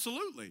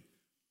 Absolutely.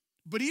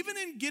 But even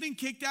in getting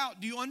kicked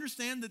out, do you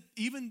understand that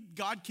even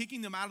God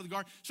kicking them out of the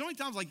garden? So many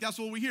times, like, that's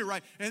what we hear,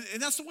 right? And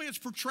that's the way it's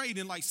portrayed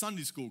in, like,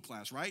 Sunday school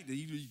class, right?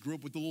 You grew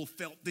up with the little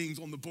felt things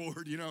on the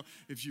board, you know?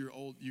 If you're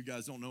old, you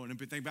guys don't know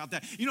anything about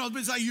that. You know,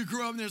 it's like you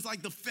grew up and there's,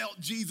 like, the felt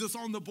Jesus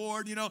on the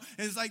board, you know?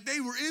 And it's like they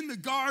were in the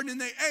garden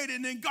and they ate it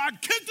and then God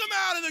kicked them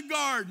out of the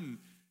garden.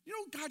 You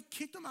know, God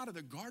kicked them out of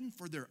the garden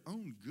for their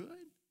own good.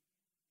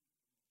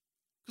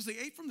 Because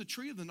they ate from the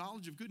tree of the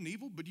knowledge of good and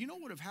evil. But you know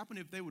what would have happened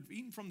if they would have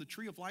eaten from the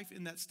tree of life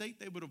in that state?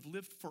 They would have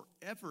lived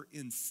forever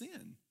in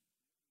sin.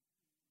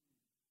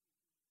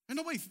 And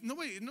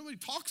nobody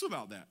talks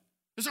about that.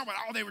 It's not about,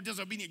 oh, they were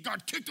disobedient.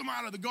 God kicked them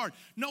out of the garden.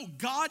 No,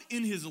 God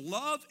in his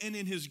love and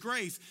in his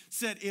grace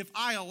said, if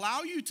I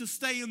allow you to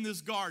stay in this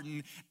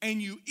garden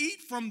and you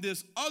eat from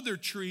this other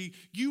tree,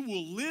 you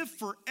will live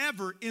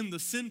forever in the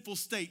sinful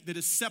state that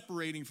is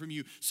separating from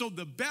you. So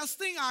the best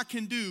thing I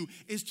can do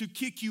is to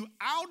kick you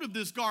out of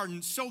this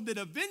garden so that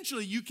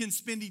eventually you can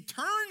spend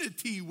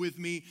eternity with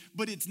me,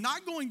 but it's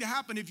not going to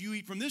happen if you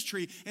eat from this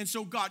tree. And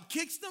so God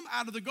kicks them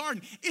out of the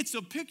garden. It's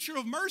a picture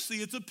of mercy.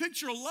 It's a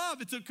picture of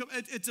love.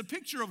 It's a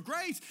picture of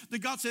grace. That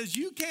God says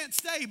you can't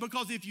stay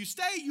because if you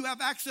stay, you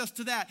have access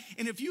to that.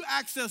 And if you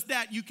access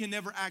that, you can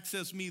never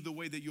access me the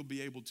way that you'll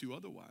be able to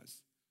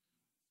otherwise.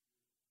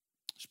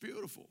 It's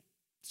beautiful.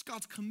 It's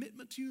God's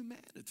commitment to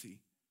humanity.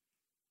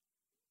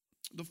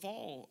 The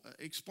fall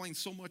explains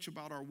so much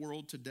about our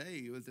world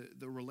today, with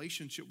the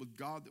relationship with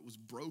God that was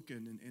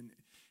broken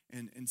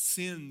and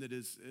sin that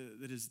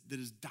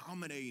is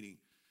dominating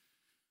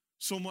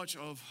so much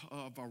of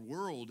our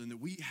world and that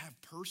we have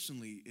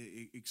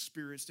personally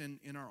experienced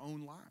in our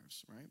own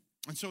lives, right?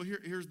 And so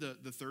here's the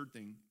third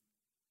thing,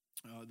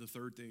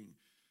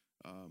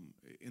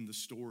 in the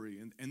story,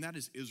 and that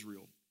is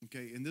Israel,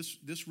 okay? And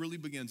this really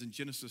begins in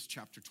Genesis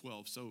chapter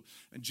 12. So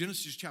in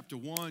Genesis chapter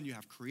 1, you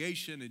have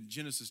creation. In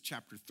Genesis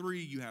chapter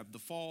 3, you have the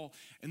fall.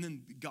 And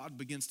then God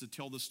begins to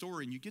tell the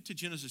story. And you get to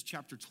Genesis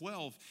chapter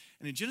 12.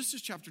 And in Genesis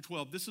chapter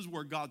 12, this is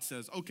where God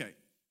says, okay,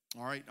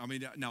 all right, I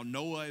mean, now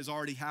Noah has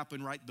already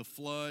happened, right? The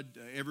flood,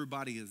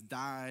 everybody has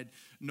died.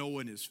 Noah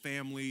and his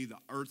family, the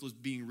earth was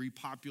being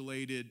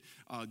repopulated.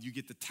 You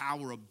get the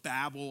Tower of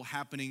Babel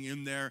happening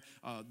in there.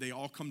 They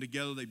all come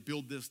together. They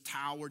build this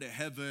tower to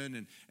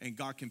heaven, and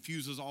God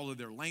confuses all of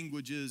their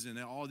languages and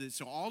all this.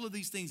 So all of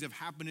these things have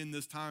happened in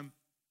this time.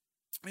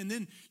 And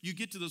then you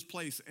get to this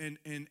place,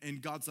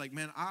 and God's like,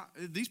 man,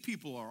 these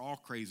people are all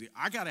crazy.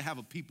 I got to have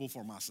a people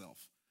for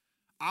myself.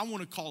 I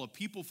want to call a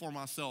people for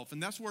myself.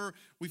 And that's where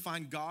we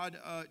find God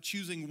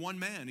choosing one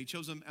man. He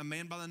chose a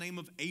man by the name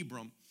of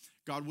Abram.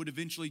 God would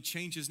eventually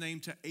change his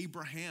name to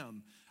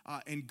Abraham.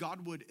 And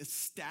God would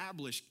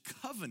establish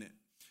covenant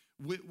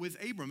with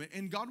Abram.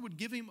 And God would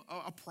give him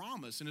a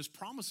promise. And his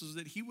promise is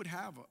that he would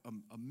have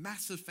a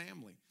massive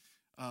family.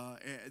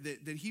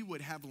 That he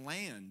would have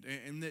land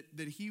and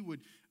that he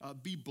would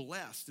be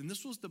blessed. And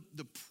this was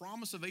the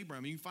promise of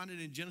Abraham. You can find it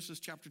in Genesis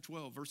chapter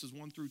 12, verses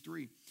 1 through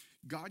 3.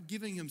 God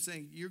giving him,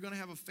 saying, you're going to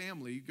have a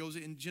family. He goes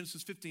in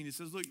Genesis 15. He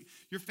says, look,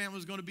 your family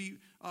is going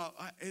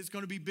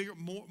to be bigger,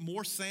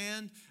 more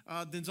sand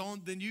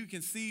than you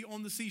can see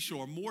on the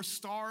seashore, more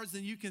stars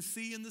than you can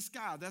see in the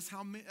sky. That's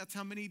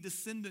how many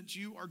descendants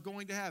you are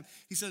going to have.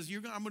 He says,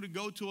 you're going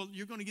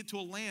to get to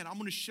a land. I'm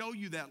going to show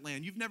you that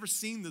land. You've never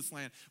seen this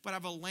land, but I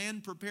have a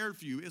land prepared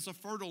for you. It's a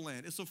fertile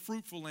land. It's a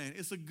fruitful land.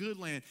 It's a good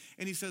land.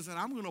 And he says, and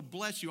I'm going to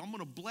bless you. I'm going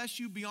to bless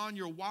you beyond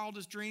your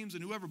wildest dreams.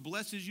 And whoever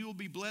blesses you will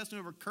be blessed. And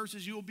whoever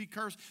curses you will be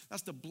cursed.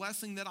 That's the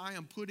blessing that I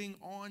am putting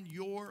on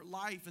your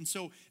life. And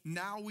so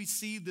now we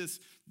see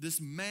this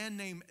man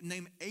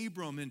named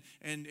Abram,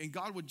 and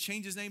God would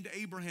change his name to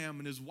Abraham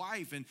and his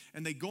wife,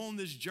 and they go on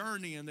this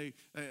journey, and they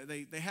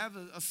have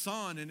a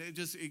son, and it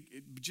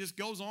just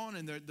goes on,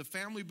 and the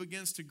family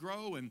begins to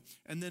grow, and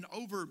then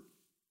over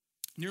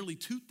nearly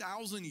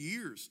 2,000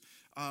 years,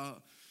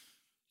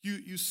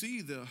 You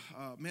see the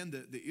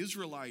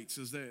Israelites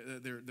as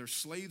they're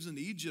slaves in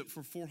Egypt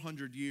for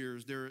 400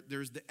 years.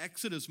 There's the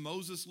Exodus,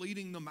 Moses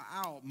leading them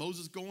out,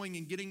 Moses going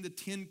and getting the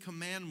 10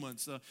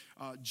 commandments,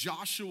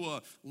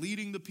 Joshua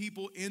leading the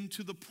people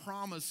into the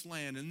promised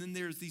land. And then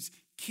there's these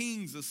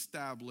kings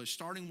established,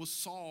 starting with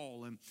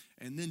Saul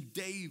and then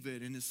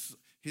David and his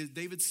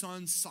David's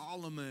son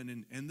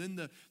Solomon, and then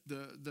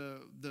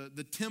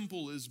the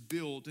temple is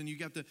built, and you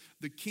got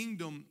the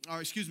kingdom, or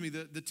excuse me,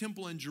 the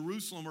temple in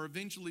Jerusalem are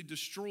eventually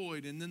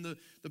destroyed, and then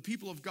the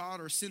people of God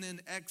are sent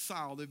in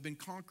exile. They've been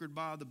conquered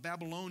by the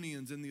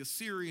Babylonians and the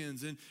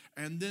Assyrians,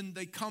 and then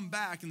they come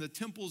back, and the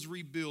temple is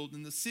rebuilt,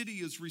 and the city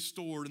is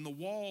restored, and the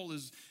wall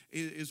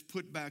is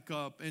put back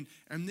up, and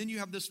then you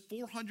have this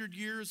 400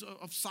 years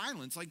of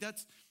silence. Like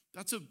that's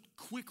a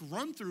quick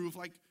run through of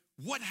like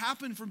what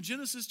happened from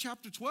Genesis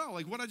chapter 12.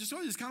 Like what I just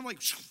told you is kind of like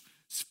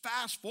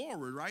fast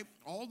forward, right?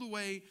 All the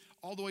way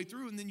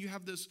through. And then you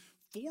have this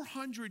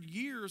 400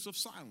 years of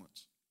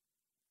silence.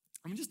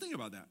 I mean, just think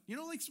about that. You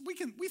know, like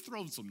we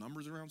throw some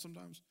numbers around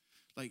sometimes.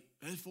 Like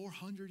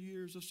 400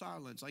 years of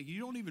silence. Like you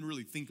don't even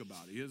really think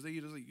about it. You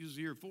just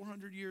hear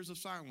 400 years of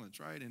silence,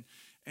 right?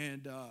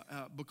 And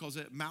because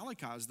at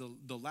Malachi is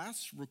the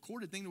last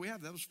recorded thing that we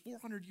have. That was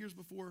 400 years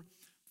before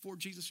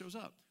Jesus shows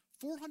up.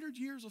 400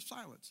 years of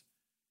silence.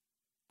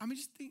 I mean,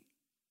 just think,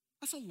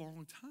 that's a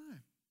long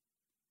time.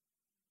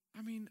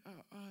 I mean,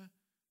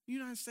 the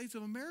United States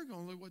of America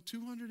only,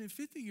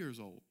 250 years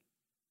old.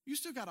 You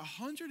still got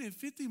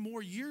 150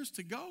 more years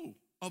to go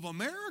of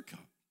America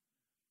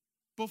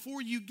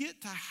before you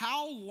get to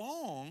how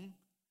long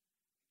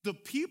the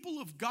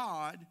people of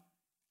God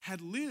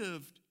had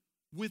lived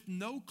with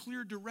no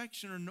clear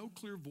direction or no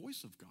clear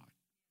voice of God.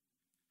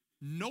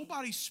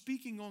 Nobody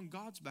speaking on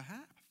God's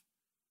behalf.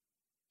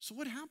 So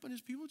what happened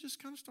is people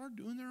just kind of started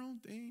doing their own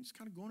things,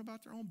 kind of going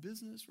about their own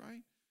business,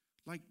 right?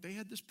 Like they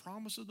had this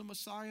promise of the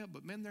Messiah,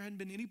 but man, there hadn't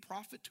been any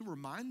prophet to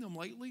remind them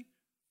lately.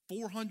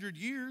 400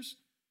 years.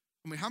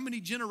 I mean, how many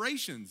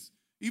generations?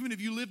 Even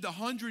if you lived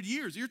 100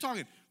 years, you're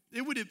talking,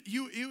 it would have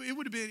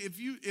been,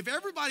 if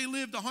everybody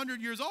lived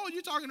 100 years old,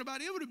 you're talking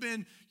about, it would have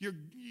been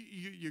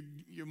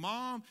your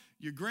mom,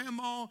 your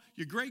grandma,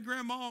 your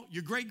great-grandma,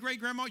 your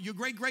great-great-grandma, your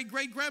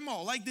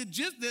great-great-great-grandma. Like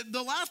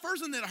the last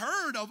person that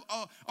heard of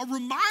a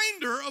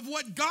reminder of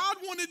what God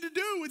wanted to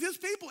do with his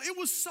people. It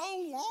was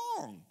so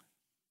long.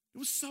 It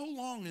was so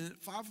long, and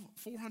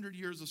 400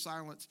 years of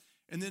silence.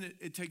 And then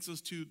it takes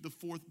us to the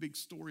fourth big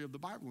story of the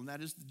Bible, and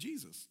that is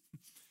Jesus.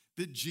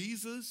 That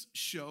Jesus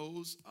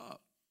shows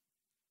up.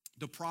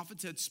 The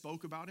prophets had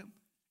spoke about him.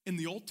 In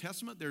the Old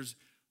Testament, there's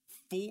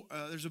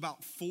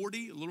about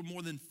 40, a little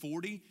more than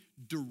 40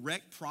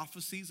 direct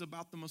prophecies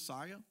about the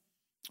Messiah.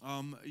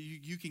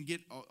 You can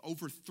get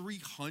over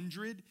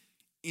 300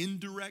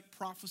 indirect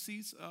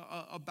prophecies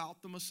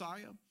about the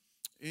Messiah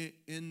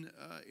in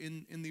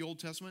the Old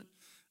Testament.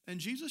 And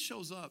Jesus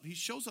shows up. He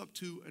shows up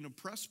to an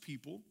oppressed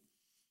people.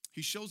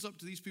 He shows up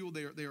to these people.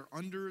 They are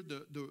under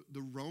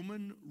the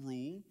Roman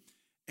rule.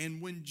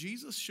 And when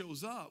Jesus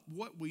shows up,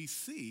 what we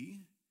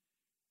see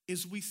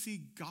is we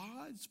see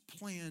God's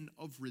plan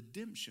of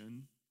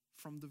redemption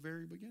from the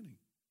very beginning.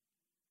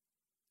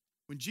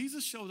 When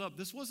Jesus showed up,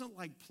 this wasn't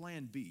like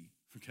plan B,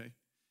 okay?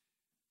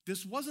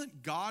 This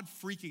wasn't God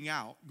freaking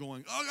out,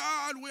 going, oh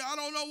God, I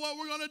don't know what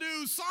we're going to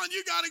do. Son,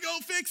 you got to go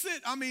fix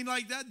it. I mean,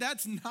 like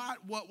that's not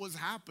what was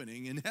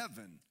happening in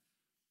heaven.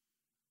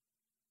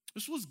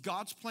 This was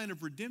God's plan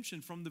of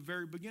redemption from the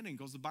very beginning,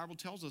 because the Bible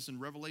tells us in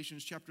Revelation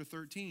chapter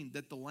 13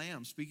 that the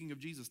lamb, speaking of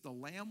Jesus, the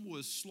lamb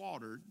was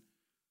slaughtered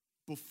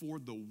before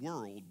the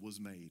world was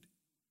made.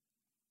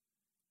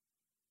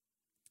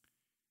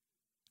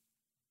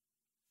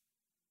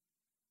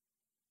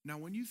 Now,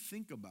 when you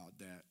think about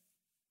that,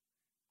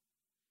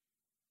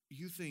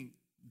 you think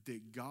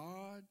that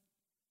God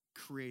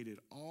created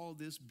all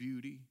this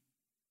beauty,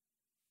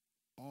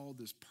 all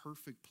this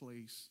perfect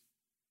place.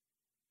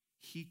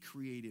 He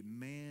created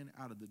man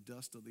out of the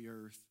dust of the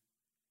earth,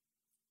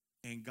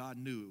 and God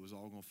knew it was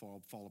all going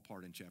to fall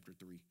apart in chapter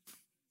 3.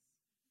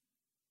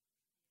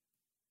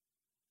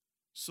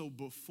 So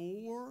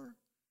before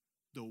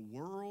the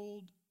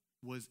world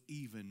was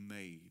even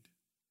made,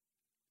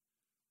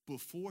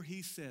 before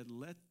he said,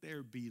 let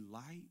there be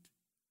light,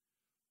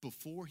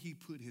 before he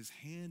put his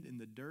hand in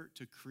the dirt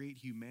to create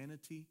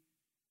humanity,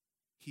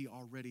 he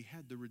already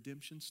had the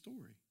redemption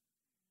story.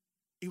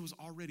 It was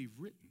already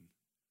written.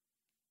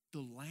 The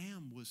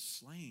lamb was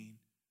slain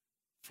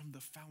from the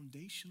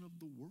foundation of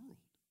the world.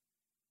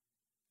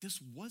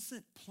 This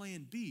wasn't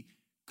plan B.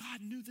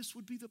 God knew this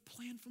would be the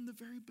plan from the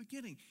very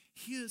beginning.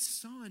 His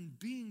son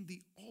being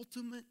the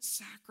ultimate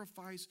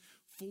sacrifice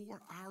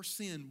for our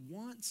sin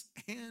once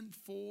and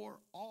for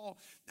all.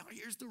 Now,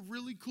 here's the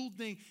really cool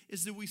thing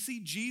is that we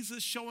see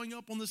Jesus showing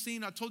up on the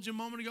scene. I told you a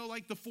moment ago,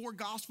 like the four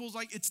gospels,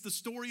 like it's the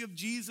story of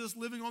Jesus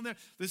living on there.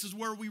 This is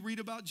where we read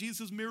about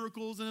Jesus'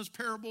 miracles and his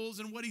parables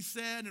and what he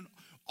said and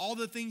all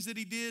the things that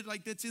he did,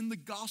 like that's in the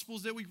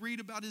gospels that we read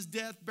about his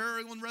death,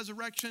 burial, and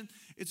resurrection.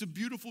 It's a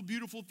beautiful,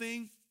 beautiful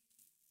thing.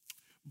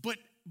 But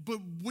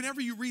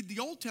whenever you read the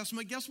Old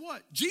Testament, guess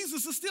what?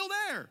 Jesus is still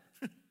there.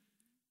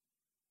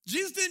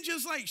 Jesus didn't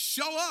just like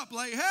show up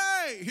like,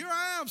 hey, here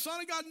I am,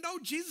 Son of God. No,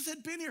 Jesus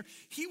had been here.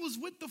 He was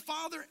with the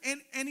Father,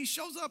 and he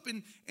shows up.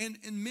 And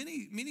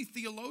many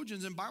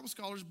theologians and Bible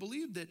scholars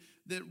believe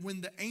that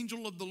when the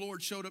angel of the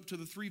Lord showed up to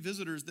the three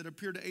visitors that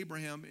appeared to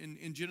Abraham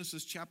in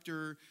Genesis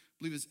chapter,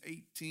 I believe it's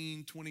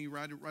 18, 20,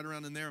 right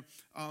around in there,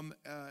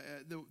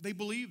 they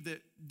believe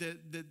that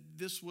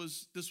this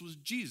was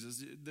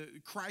Jesus, the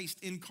Christ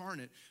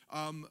incarnate,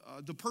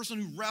 the person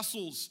who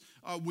wrestles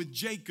with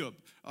Jacob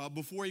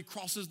before he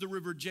crosses the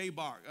river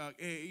Jabbok.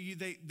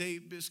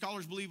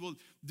 Scholars believe, well,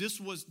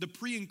 this was the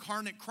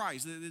pre-incarnate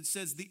Christ. It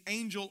says the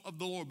angel of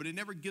the Lord, but it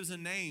never gives a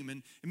name.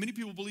 And many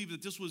people believe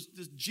that this was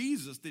this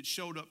Jesus that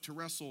showed up to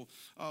wrestle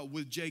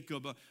with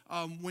Jacob.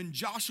 When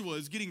Joshua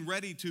is getting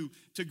ready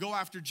to go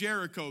after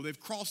Jericho, they've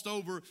crossed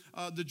over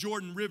the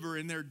Jordan River,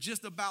 and they're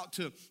just about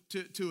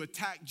to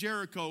attack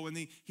Jericho. And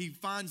he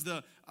finds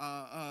the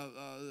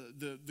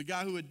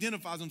guy who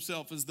identifies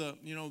himself as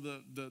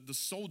the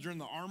soldier in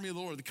the army of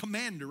the Lord, the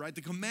commander, right?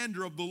 The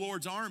commander of the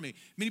Lord's army.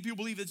 Many people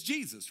believe it's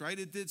Jesus, right?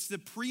 It's the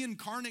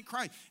pre-incarnate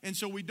Christ. And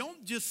so we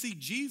don't just see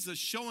Jesus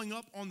showing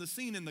up on the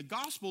scene in the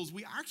Gospels.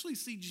 We actually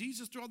see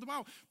Jesus throughout the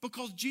Bible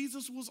because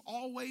Jesus was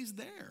always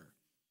there.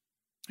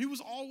 He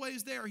was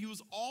always there. He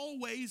was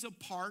always a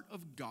part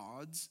of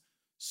God's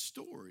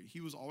story.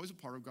 He was always a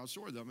part of God's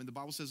story. I mean, the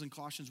Bible says in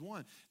Colossians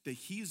 1 that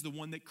he is the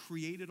one that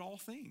created all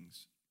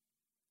things.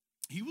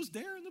 He was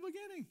there in the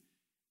beginning.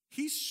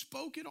 He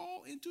spoke it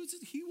all into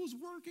existence. He was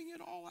working it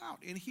all out.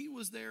 And he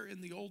was there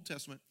in the Old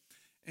Testament.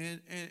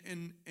 And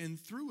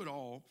through it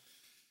all,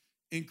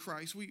 in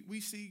Christ, we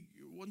see,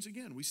 once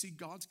again, we see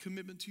God's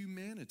commitment to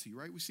humanity,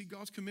 right? We see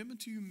God's commitment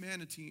to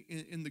humanity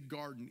in the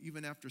garden,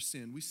 even after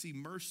sin. We see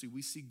mercy,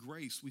 we see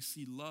grace, we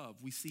see love,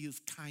 we see his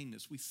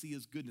kindness, we see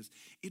his goodness.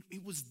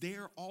 It was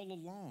there all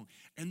along.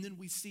 And then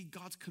we see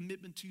God's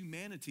commitment to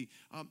humanity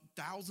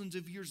thousands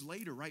of years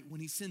later, right?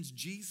 When he sends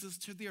Jesus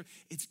to the earth,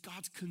 it's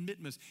God's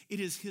commitment. It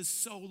is his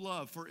so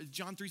love. For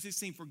John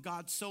 3:16, for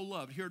God so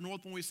loved. Here at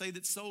North, when we say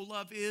that so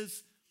love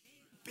is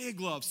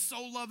big love.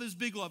 So love is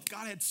big love.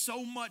 God had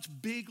so much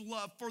big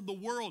love for the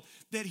world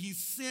that he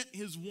sent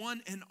his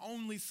one and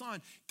only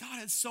son. God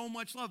had so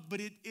much love,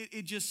 but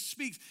it just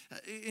speaks.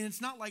 And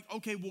it's not like,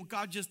 okay, well,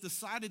 God just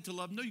decided to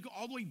love. No, you go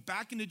all the way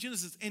back into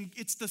Genesis, and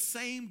it's the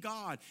same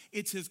God.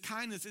 It's his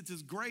kindness, it's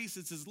his grace,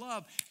 it's his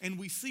love. And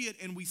we see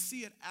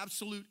it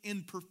absolute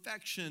in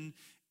perfection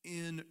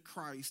in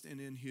Christ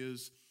and in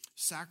his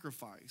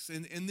sacrifice.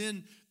 And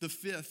then the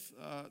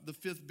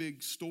fifth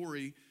big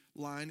story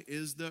line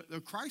is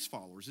the Christ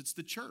followers. It's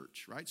the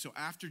church, right? So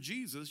after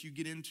Jesus, you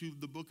get into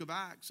the book of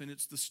Acts, and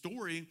it's the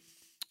story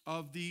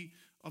of the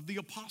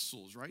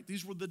apostles, right?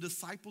 These were the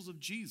disciples of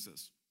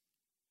Jesus.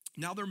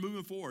 Now they're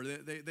moving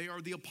forward. They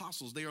are the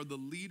apostles. They are the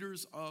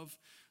leaders of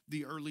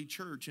the early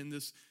church. And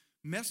this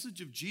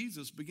message of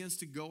Jesus begins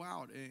to go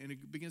out, and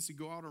it begins to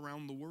go out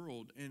around the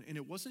world. And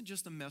it wasn't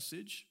just a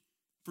message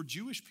for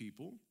Jewish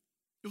people.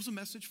 It was a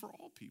message for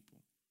all people.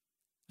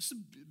 It's a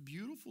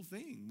beautiful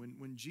thing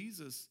when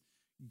Jesus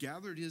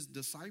gathered his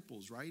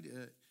disciples, right?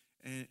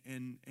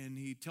 And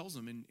he tells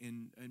them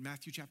in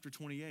Matthew chapter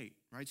 28,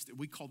 right?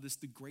 We call this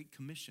the Great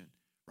Commission,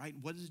 right?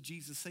 What does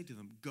Jesus say to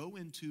them? Go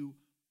into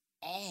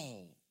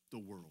all the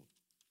world.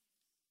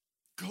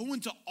 Go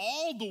into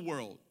all the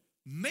world.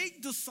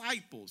 Make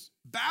disciples,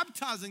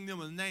 baptizing them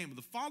in the name of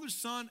the Father,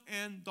 Son,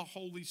 and the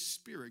Holy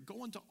Spirit.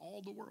 Go into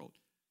all the world.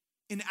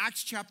 In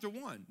Acts chapter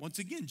 1, once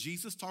again,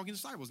 Jesus talking to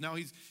disciples. Now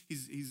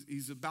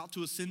he's about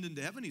to ascend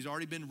into heaven. He's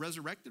already been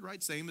resurrected,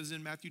 right? Same as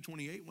in Matthew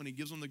 28 when he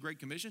gives them the Great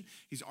Commission.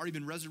 He's already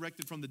been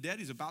resurrected from the dead.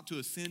 He's about to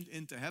ascend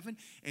into heaven.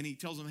 And he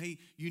tells them, hey,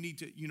 you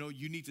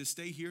need to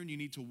stay here and you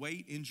need to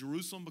wait in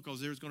Jerusalem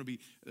because there's going to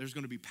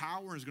be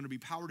power. There's going to be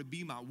power to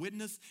be my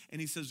witness.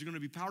 And he says, there's going to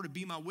be power to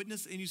be my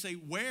witness. And you say,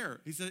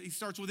 where? He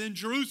starts with in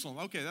Jerusalem.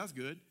 Okay, that's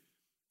good.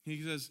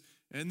 He says,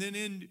 and then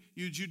in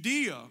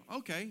Judea.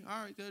 Okay,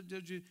 all right.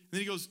 Then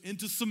he goes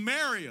into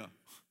Samaria.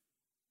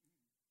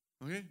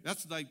 Okay,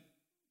 that's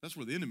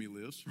where the enemy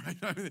lives, right?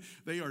 I mean,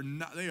 they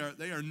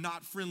are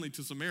not friendly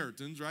to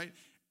Samaritans, right?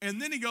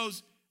 And then he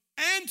goes,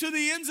 and to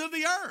the ends of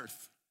the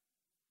earth.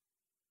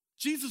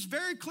 Jesus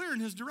very clear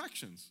in his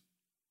directions.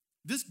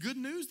 This good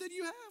news that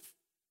you have,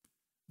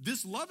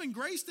 this love and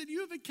grace that you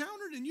have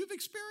encountered and you've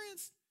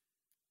experienced,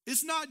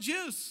 it's not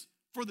just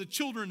for the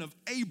children of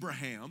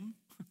Abraham.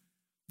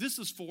 This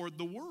is for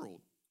the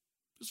world.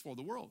 This is for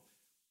the world.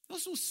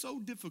 This was so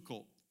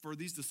difficult for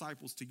these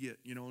disciples to get,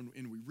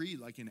 and we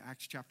read like in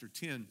Acts chapter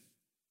 10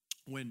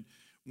 when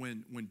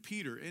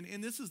Peter,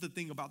 and this is the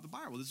thing about the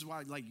Bible. This is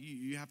why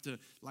you have to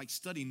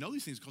study, know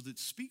these things because it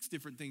speaks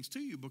different things to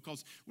you.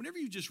 Because whenever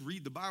you just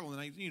read the Bible,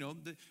 and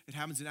it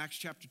happens in Acts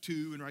chapter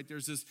 2, and right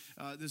there's this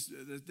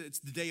it's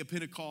the day of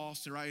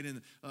Pentecost, right,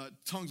 and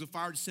tongues of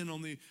fire descend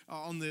on the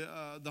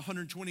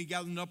 120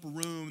 gathered in the upper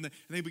room, and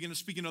they begin to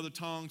speak in other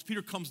tongues.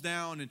 Peter comes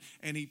down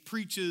and he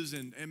preaches,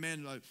 and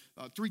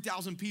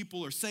 3,000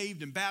 people are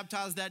saved and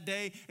baptized that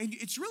day. And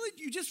it's really,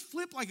 you just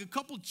flip like a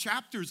couple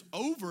chapters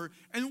over,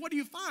 and what do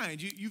you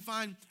find? you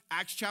find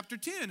Acts chapter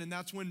 10, and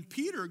that's when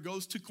Peter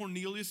goes to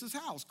Cornelius'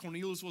 house.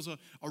 Cornelius was a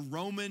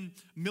Roman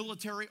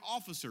military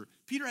officer.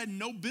 Peter had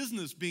no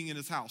business being in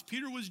his house.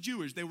 Peter was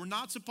Jewish. They were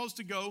not supposed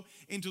to go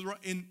into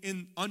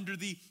under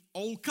the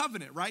old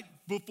covenant, right?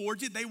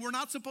 They were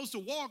not supposed to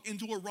walk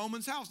into a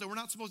Roman's house. They were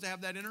not supposed to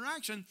have that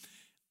interaction.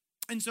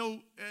 And so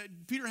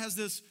Peter has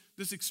this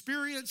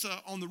experience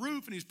on the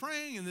roof, and he's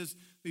praying, and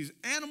these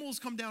animals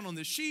come down on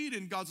this sheet,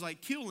 and God's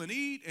like, kill and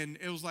eat. And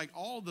it was like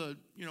all the,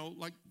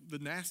 like the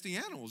nasty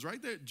animals, right?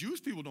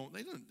 Jewish people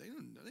they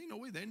no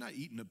way, they're not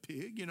eating a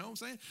pig, you know what I'm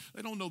saying?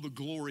 They don't know the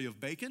glory of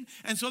bacon.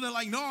 And so they're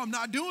like, no, I'm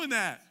not doing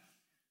that.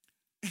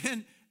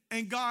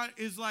 And God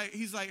is like,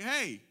 he's like,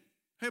 hey,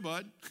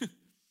 bud,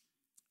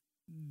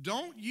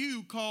 don't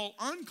you call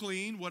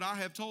unclean what I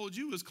have told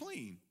you is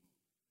clean.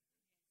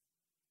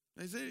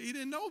 They said he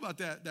didn't know about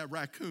that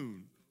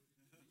raccoon.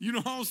 You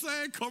know what I'm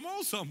saying? Come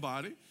on,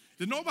 somebody.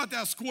 Didn't know about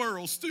that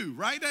squirrel stew,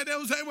 right?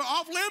 They were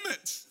off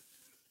limits.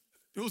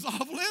 It was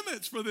off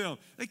limits for them.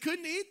 They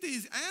couldn't eat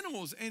these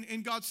animals.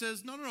 And God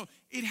says, no.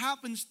 It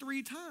happens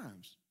 3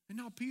 times. And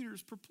now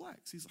Peter's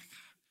perplexed. He's like,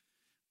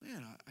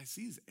 man, I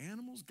see these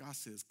animals. God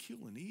says,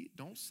 kill and eat.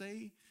 Don't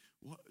say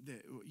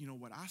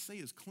what I say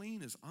is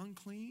clean is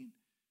unclean.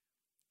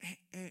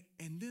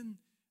 And then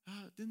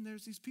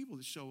there's these people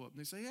that show up and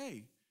they say,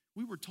 hey,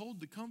 we were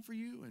told to come for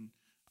you, and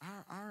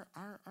our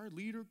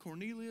leader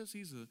Cornelius,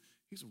 he's a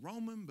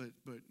Roman, but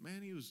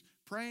man, he was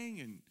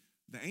praying, and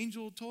the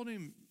angel told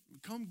him,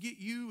 come get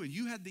you, and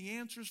you had the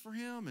answers for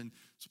him. And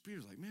so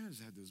Peter's like, man, I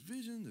just had this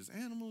vision, there's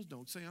animals,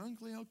 don't say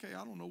unclean. Okay,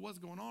 I don't know what's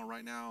going on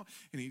right now.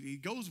 And he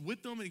goes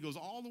with them, and he goes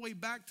all the way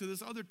back to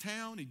this other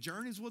town. He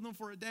journeys with them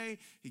for a day.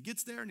 He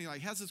gets there, and he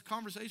has this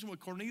conversation with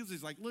Cornelius.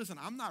 He's like, listen,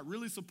 I'm not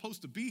really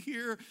supposed to be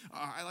here.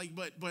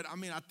 But I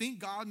mean, I think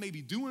God may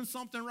be doing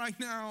something right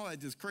now. I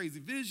had this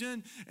crazy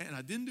vision, and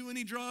I didn't do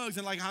any drugs.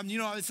 And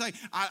it's like,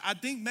 I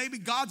think maybe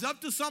God's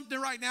up to something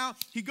right now.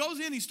 He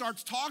goes in, he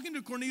starts talking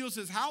to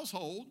Cornelius'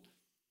 household.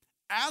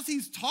 As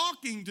he's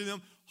talking to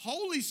them,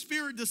 Holy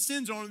Spirit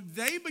descends on them.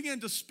 They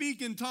begin to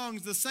speak in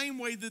tongues the same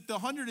way that the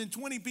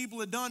 120 people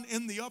had done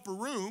in the upper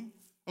room,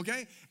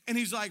 okay? And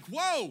he's like,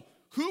 whoa,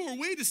 who are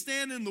we to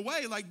stand in the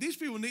way? Like, these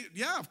people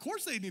of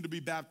course they need to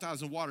be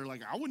baptized in water.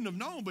 Like, I wouldn't have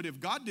known, but if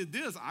God did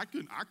this, I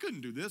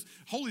couldn't do this.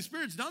 Holy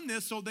Spirit's done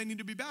this, so they need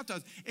to be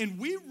baptized. And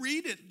we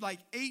read it like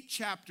 8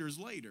 chapters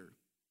later.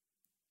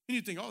 And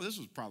you think, oh, this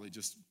was probably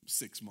just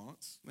 6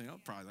 months.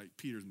 Probably like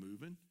Peter's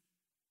moving.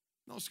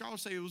 No,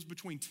 scholars say it was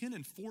between 10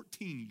 and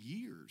 14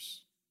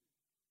 years.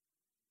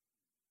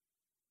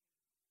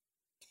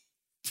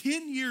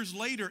 10 years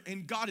later,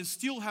 and God is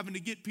still having to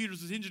get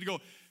Peter's attention to go,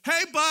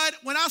 hey, bud,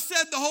 when I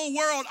said the whole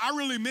world, I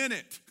really meant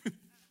it. I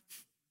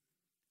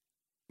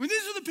mean,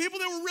 these are the people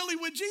that were really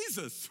with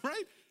Jesus,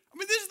 right? I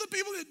mean, these are the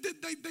people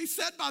that they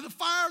sat by the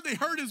fire, they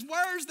heard his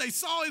words, they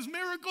saw his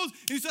miracles,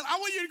 and he said, I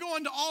want you to go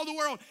into all the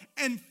world.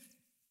 And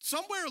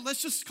somewhere,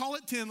 let's just call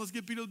it 10, let's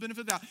give Peter the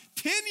benefit of the doubt.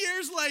 10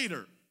 years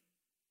later,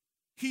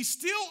 he's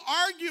still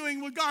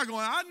arguing with God,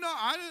 going, I'm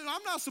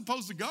not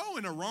supposed to go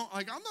I'm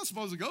not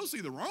supposed to go see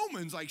the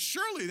Romans. Like,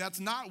 surely that's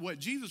not what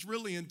Jesus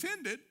really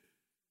intended.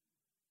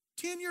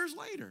 10 years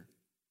later.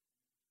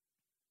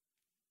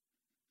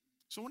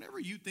 So whenever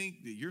you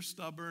think that you're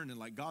stubborn and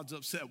like God's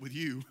upset with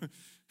you,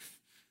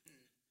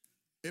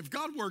 if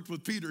God worked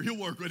with Peter, he'll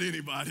work with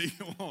anybody.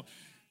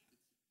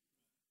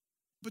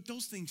 But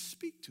those things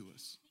speak to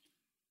us.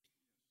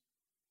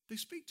 They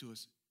speak to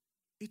us.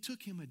 It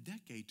took him a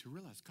decade to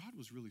realize God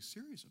was really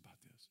serious about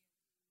this.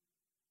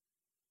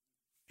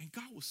 And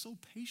God was so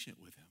patient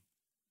with him.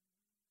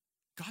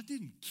 God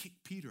didn't kick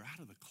Peter out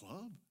of the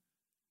club.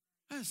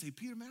 I didn't say,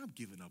 Peter, man, I'm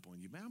giving up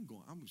on you, man.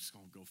 I'm just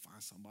going to go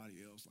find somebody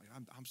else. Like,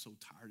 I'm so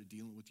tired of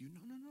dealing with you.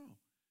 No.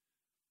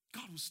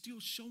 God was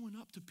still showing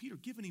up to Peter,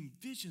 giving him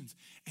visions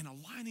and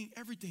aligning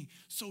everything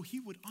so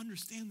he would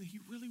understand that he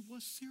really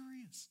was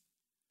serious.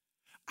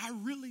 I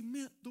really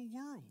meant the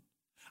world.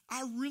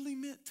 I really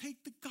meant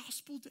take the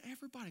gospel to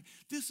everybody.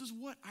 This is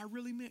what I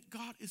really meant.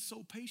 God is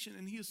so patient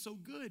and he is so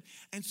good.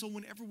 And so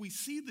whenever we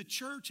see the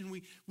church and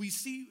we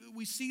see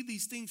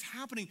these things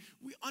happening,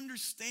 we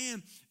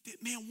understand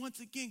that, man, once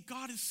again,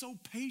 God is so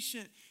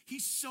patient.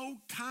 He's so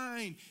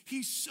kind.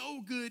 He's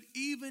so good,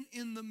 even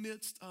in the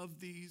midst of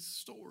these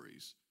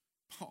stories.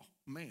 Oh,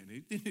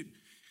 man.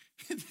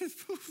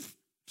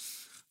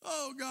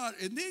 Oh, God.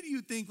 And then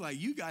you think like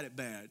you got it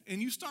bad.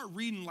 And you start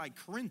reading like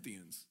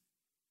Corinthians.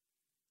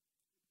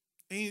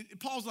 And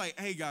Paul's like,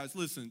 hey, guys,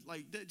 listen,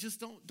 like,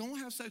 just don't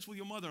have sex with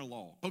your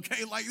mother-in-law,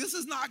 okay? Like, this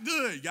is not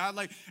good, God.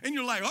 Like, and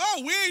you're like,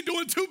 oh, we ain't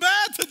doing too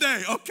bad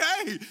today,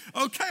 okay?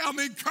 I'm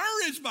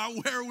encouraged by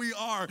where we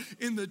are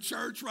in the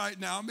church right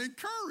now. I'm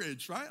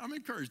encouraged, right? I'm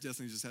encouraged.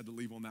 Destiny just had to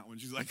leave on that one.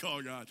 She's like,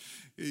 oh, God,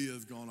 he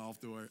has gone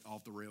off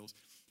the rails.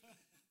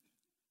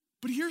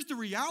 But here's the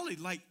reality,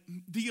 like,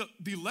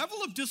 the level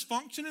of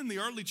dysfunction in the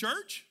early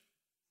church,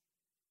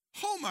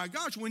 Oh my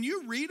gosh, when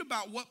you read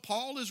about what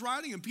Paul is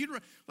writing and Peter,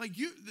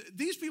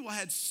 these people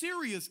had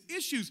serious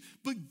issues.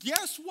 But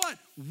guess what?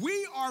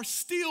 We are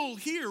still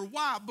here.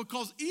 Why?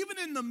 Because even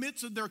in the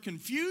midst of their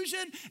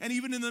confusion and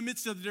even in the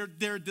midst of their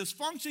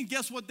dysfunction,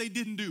 guess what they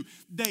didn't do?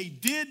 They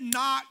did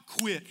not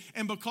quit.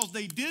 And because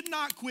they did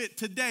not quit,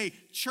 today,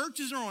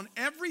 churches are on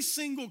every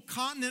single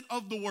continent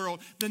of the world.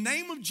 The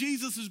name of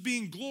Jesus is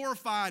being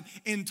glorified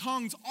in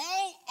tongues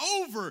all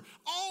over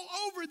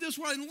this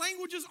world, in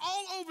languages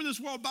all over this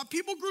world, by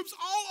people groups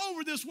all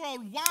over this world.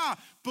 Why?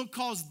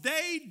 Because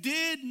they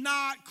did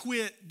not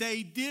quit.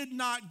 They did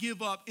not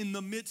give up in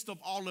the midst of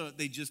all of it.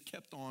 They just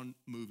kept on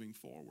moving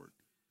forward.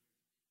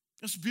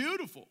 It's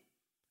beautiful.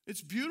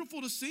 It's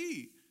beautiful to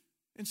see.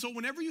 And so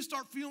whenever you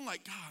start feeling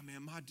like, God,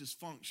 man, my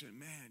dysfunction,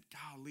 man,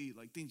 golly,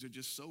 like things are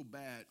just so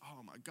bad.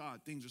 Oh my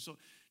God, things are so,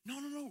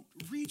 no.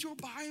 Read your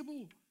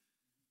Bible.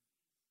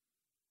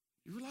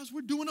 You realize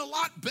we're doing a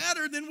lot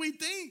better than we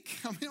think.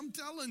 I mean, I'm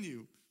telling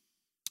you.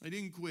 They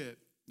didn't quit.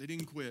 They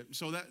didn't quit.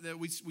 So that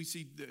we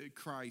see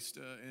Christ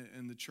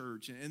and the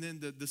church. And then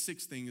the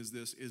sixth thing is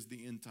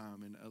the end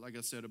time. And like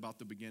I said about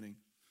the beginning,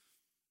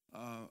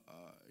 I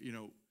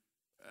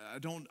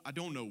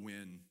don't know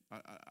when.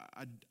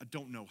 I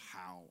don't know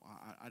how.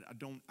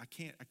 I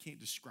can't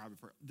describe it.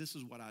 This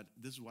is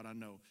what I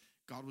know.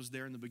 God was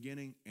there in the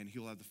beginning, and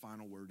He'll have the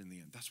final word in the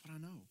end. That's what I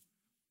know.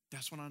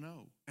 That's what I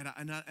know.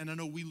 And I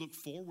know we look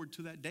forward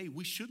to that day.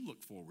 We should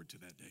look forward to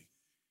that day.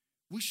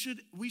 We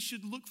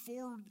should look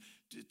forward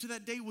to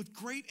that day with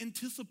great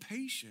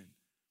anticipation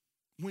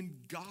when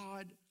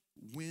God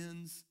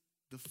wins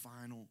the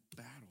final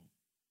battle.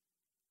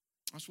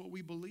 That's what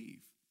we believe.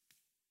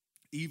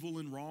 Evil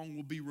and wrong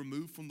will be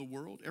removed from the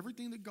world.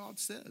 Everything that God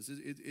says,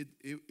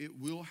 it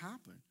will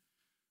happen.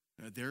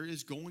 There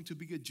is going to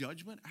be a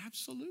judgment.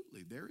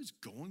 Absolutely. There is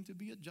going to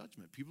be a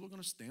judgment. People are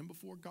going to stand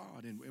before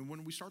God. And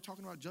when we start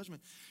talking about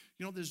judgment,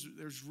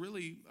 there's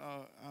really,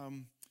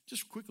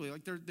 just quickly,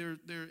 like there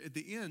at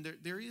the end,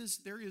 there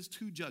is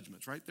two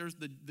judgments, right? There's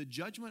the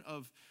judgment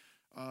of,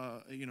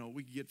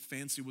 we could get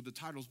fancy with the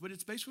titles, but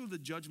it's basically the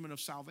judgment of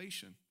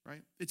salvation,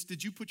 right? It's,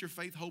 did you put your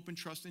faith, hope, and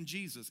trust in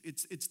Jesus?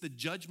 It's the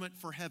judgment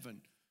for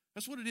heaven.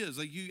 That's what it is.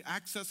 Like, you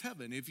access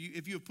heaven. If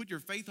you have put your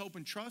faith, hope,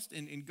 and trust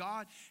in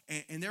God,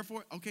 and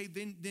therefore, okay,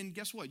 then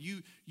guess what?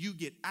 You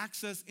get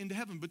access into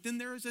heaven. But then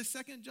there is a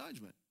second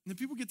judgment. And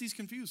people get these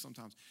confused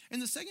sometimes.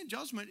 And the second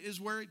judgment is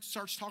where it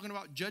starts talking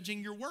about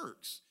judging your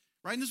works.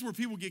 Right? And this is where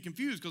people get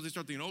confused because they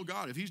start thinking, oh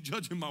God, if He's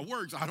judging my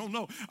works, I don't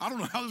know how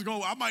this is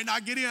going. I might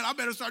not get in. I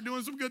better start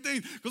doing some good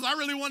things because I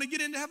really want to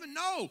get into heaven.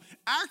 No,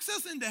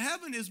 access into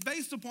heaven is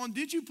based upon,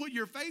 did you put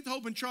your faith,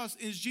 hope, and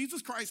trust in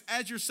Jesus Christ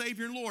as your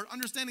Savior and Lord,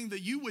 understanding that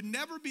you would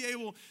never be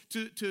able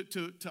to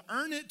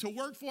earn it, to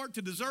work for it,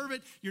 to deserve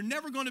it. You're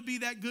never going to be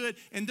that good,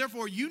 and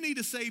therefore you need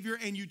a Savior,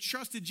 and you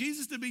trusted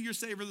Jesus to be your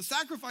Savior, the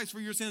sacrifice for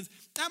your sins.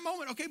 That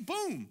moment, okay,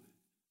 boom,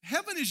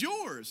 heaven is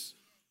yours.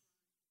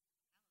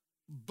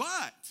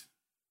 But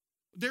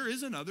there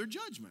is another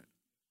judgment,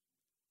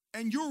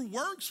 and your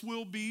works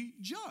will be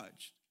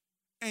judged,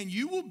 and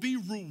you will be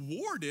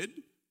rewarded.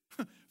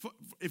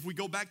 If we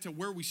go back to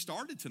where we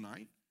started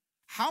tonight,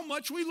 how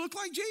much we look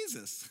like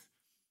Jesus,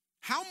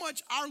 how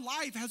much our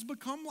life has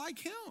become like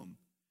Him,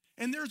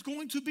 and there's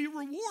going to be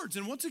rewards.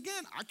 And once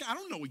again, I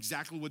don't know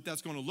exactly what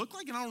that's going to look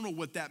like, and I don't know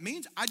what that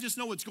means. I just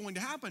know it's going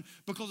to happen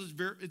because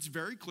it's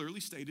very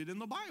clearly stated in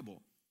the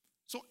Bible.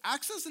 So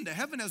access into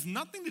heaven has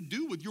nothing to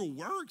do with your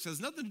works, has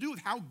nothing to do with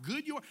how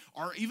good you are,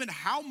 or even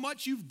how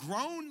much you've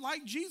grown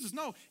like Jesus.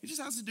 No, it just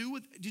has to do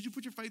with, did you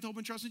put your faith, hope,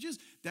 and trust in Jesus?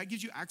 That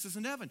gives you access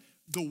into heaven.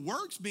 The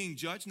works being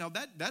judged, now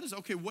that is,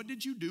 okay, what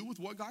did you do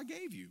with what God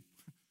gave you?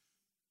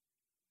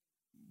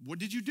 What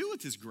did you do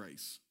with His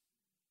grace?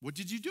 What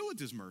did you do with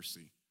His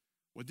mercy?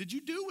 What did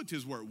you do with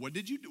His word? What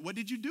did you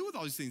do with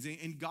all these things?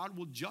 And God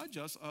will judge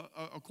us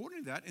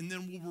according to that, and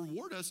then will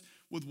reward us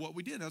with what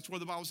we did. That's where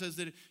the Bible says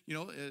that,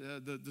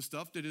 the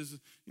stuff that is,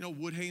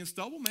 wood, hay, and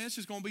stubble, man, it's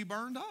just going to be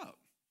burned up.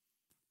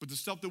 But the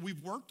stuff that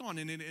we've worked on,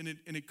 and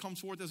it comes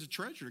forth as a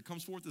treasure, it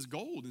comes forth as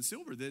gold and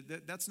silver,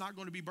 that's not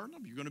going to be burned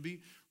up. You're going to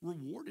be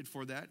rewarded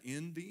for that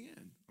in the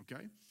end,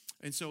 okay?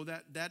 And so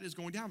that is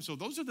going to happen. So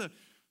those are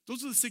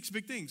the six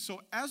big things.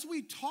 So as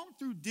we talk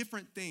through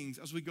different things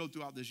as we go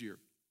throughout this year,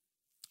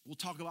 we'll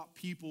talk about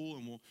people,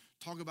 and we'll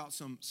talk about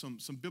some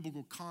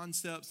biblical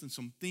concepts and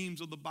some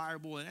themes of the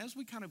Bible. And as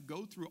we kind of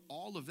go through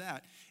all of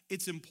that,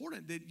 it's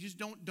important that you just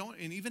don't,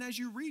 and even as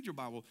you read your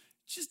Bible,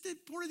 it's just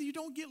important that you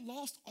don't get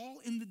lost all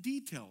in the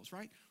details,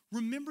 right?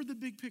 Remember the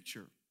big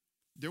picture.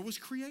 There was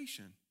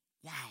creation.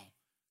 Wow,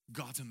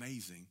 God's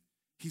amazing.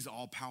 He's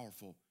all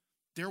powerful.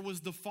 There was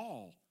the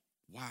fall.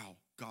 Wow,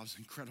 God's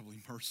incredibly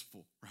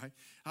merciful, right?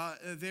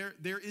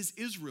 There is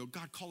Israel,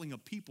 God calling a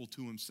people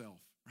to Himself,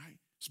 right?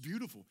 It's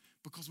beautiful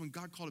because when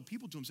God called a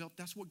people to Himself,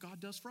 that's what God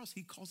does for us.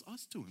 He calls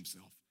us to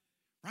Himself,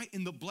 right?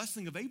 And the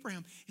blessing of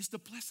Abraham is the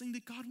blessing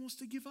that God wants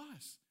to give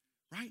us,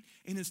 right?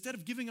 And instead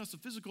of giving us a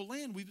physical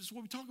land, this is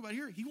what we talk about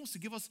here. He wants to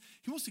give us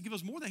more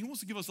than that. He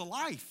wants to give us a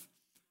life.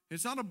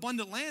 It's not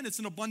abundant land, it's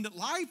an abundant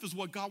life is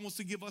what God wants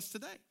to give us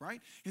today,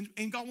 right?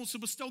 And God wants to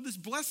bestow this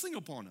blessing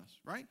upon us,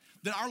 right?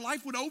 That our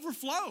life would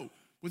overflow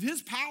with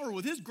his power,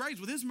 with his grace,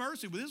 with his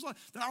mercy, with his love,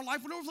 that our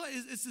life would overflow.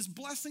 It's this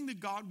blessing that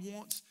God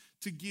wants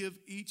to give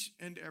each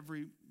and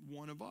every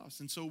one of us.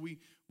 And so we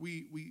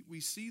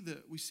see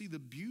the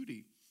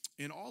beauty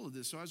in all of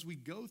this. So as we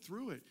go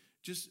through it,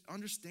 just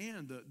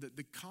understand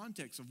the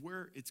context of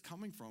where it's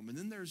coming from. And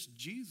then there's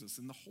Jesus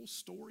and the whole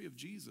story of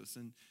Jesus,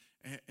 and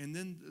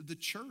then the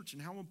church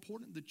and how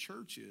important the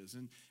church is.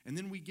 And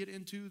then we get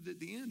into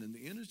the end. And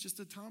the end is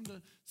just a time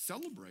to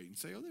celebrate and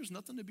say, oh, there's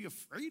nothing to be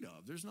afraid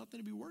of. There's nothing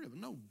to be worried of.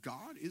 No,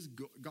 God is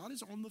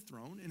on the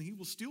throne, and he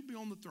will still be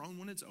on the throne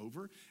when it's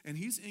over. And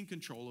he's in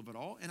control of it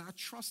all. And I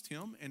trust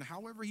him and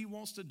however he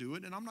wants to do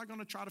it. And I'm not going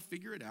to try to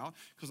figure it out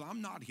because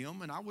I'm not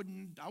him. And I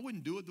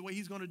wouldn't do it the way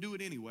he's going to do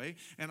it anyway.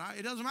 And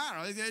it doesn't matter.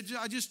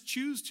 I just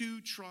choose to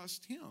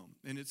trust him.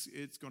 And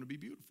it's going to be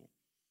beautiful.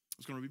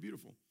 It's going to be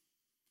beautiful.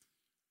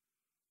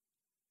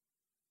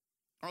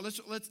 All right,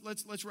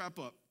 let's wrap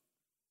up.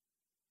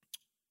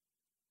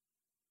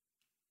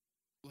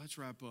 Let's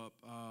wrap up.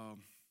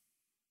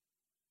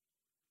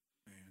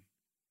 Man,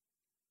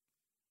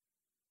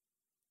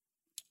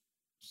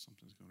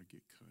 something's going to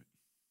get cut.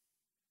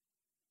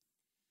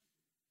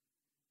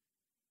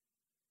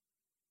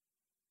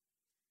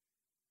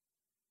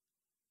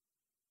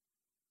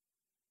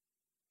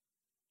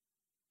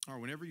 All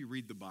right, whenever you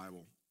read the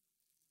Bible,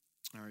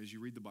 all right, as you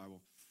read the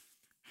Bible,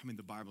 I mean,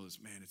 the Bible is,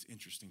 man, it's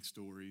interesting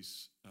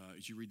stories.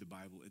 As you read the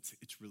Bible,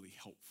 it's really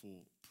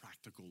helpful,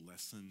 practical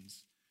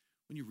lessons.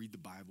 When you read the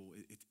Bible,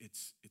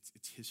 it's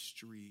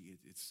history.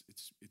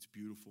 It's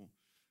beautiful.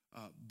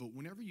 But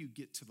whenever you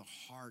get to the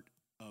heart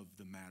of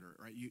the matter,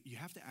 right, you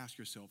have to ask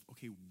yourself,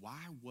 okay,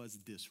 why was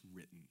this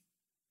written?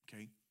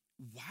 Okay,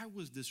 why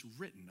was this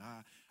written?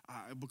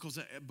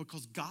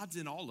 Because God's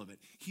in all of it.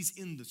 He's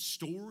in the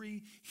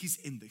story. He's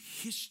in the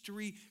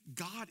history.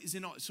 God is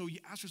in all. So you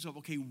ask yourself,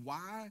 okay,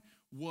 why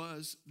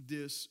was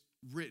this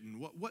written?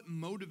 What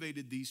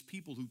motivated these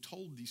people who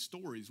told these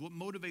stories? What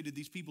motivated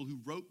these people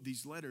who wrote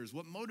these letters?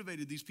 What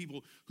motivated these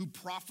people who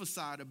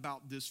prophesied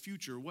about this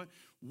future? What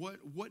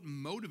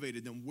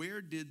motivated them?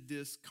 Where did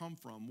this come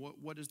from?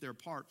 What is their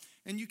part?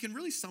 And you can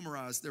really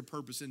summarize their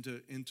purpose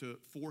into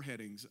four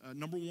headings.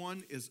 Number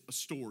one is a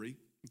story,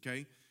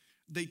 okay?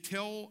 They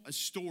tell a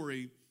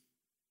story.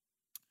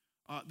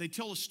 They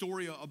tell a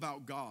story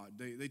about God.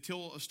 They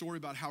tell a story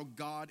about how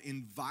God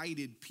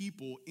invited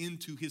people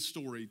into his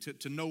story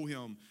to know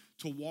him,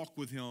 to walk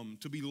with him,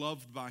 to be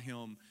loved by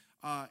him.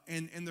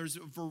 And there's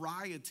a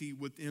variety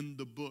within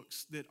the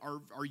books that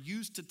are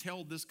used to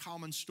tell this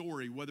common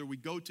story, whether we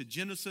go to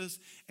Genesis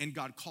and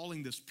God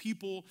calling this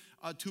people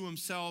to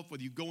himself,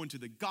 whether you go into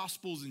the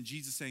Gospels and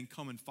Jesus saying,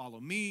 come and follow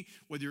me,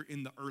 whether you're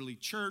in the early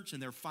church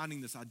and they're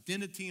finding this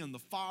identity in the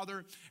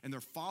Father and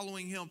they're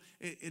following him.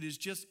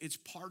 It's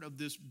part of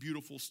this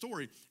beautiful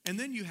story. And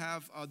then you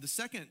have the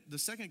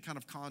second kind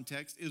of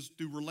context is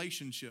through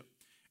relationship.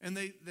 And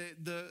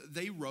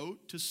they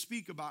wrote to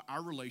speak about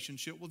our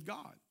relationship with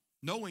God.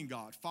 Knowing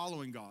God,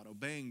 following God,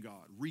 obeying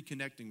God,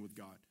 reconnecting with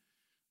God.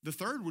 The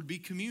third would be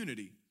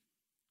community.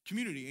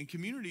 Community. And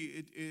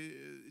community,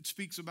 it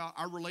speaks about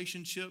our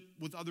relationship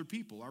with other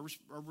people,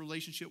 our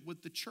relationship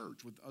with the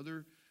church, with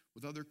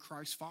other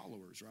Christ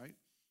followers, right?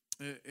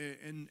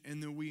 And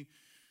then we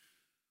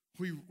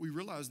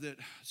realize that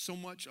so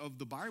much of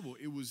the Bible,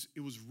 it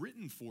was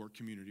written for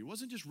community. It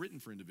wasn't just written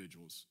for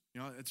individuals.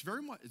 You know, it's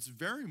very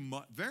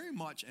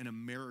much an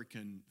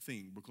American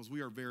thing because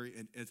we are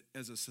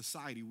as a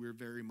society, we're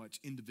very much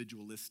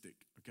individualistic,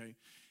 okay?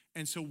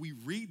 And so we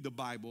read the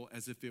Bible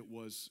as if it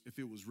was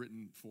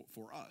written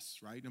for us,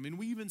 right? I mean,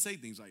 we even say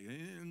things like,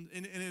 and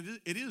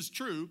it is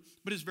true,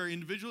 but it's very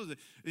individualistic.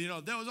 You know,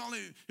 if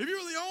you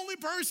were the only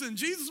person,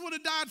 Jesus would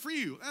have died for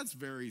you. That's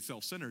very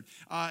self-centered.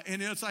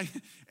 And it's like,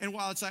 and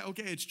while it's like,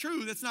 okay, it's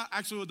true, that's not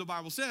actually what the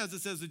Bible says.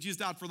 It says that Jesus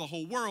died for the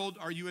whole world.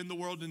 Are you in the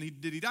world and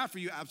did he die for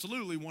you?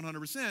 Absolutely,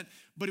 100%.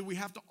 But we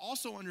have to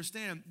also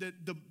understand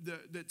that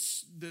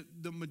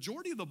the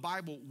majority of the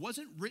Bible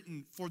wasn't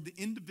written for the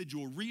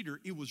individual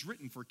reader. It was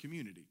written for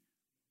community.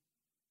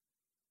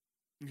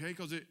 Okay,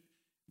 because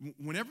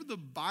whenever the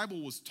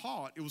Bible was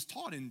taught, it was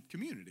taught in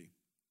community.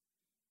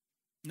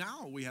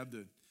 Now we have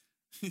the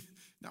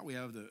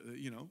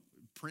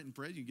print and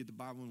press. You can get the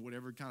Bible in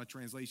whatever kind of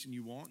translation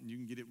you want, and you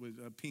can get it with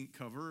a pink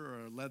cover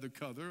or a leather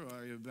cover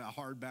or a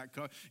hardback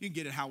cover. You can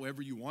get it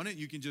however you want it.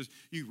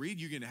 You read.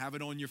 You can have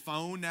it on your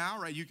phone now,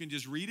 right? You can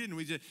just read it,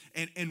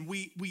 and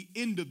we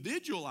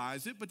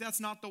individualize it, but that's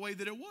not the way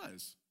that it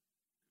was.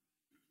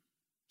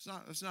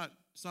 It's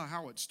not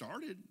how it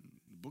started.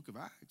 The book of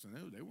Acts.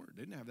 No,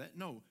 they didn't have that.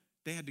 No,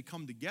 they had to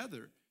come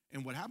together.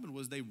 And what happened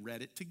was they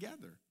read it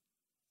together.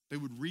 They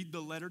would read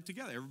the letter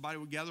together. Everybody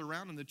would gather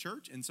around in the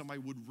church and somebody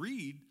would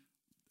read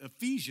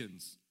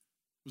Ephesians.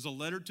 It was a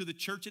letter to the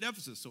church at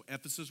Ephesus. So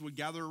Ephesus would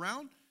gather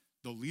around.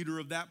 The leader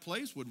of that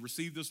place would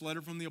receive this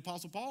letter from the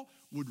Apostle Paul,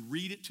 would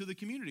read it to the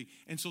community.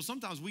 And so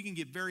sometimes we can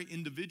get very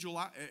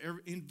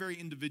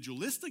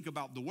individualistic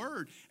about the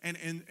word. And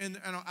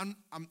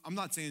I'm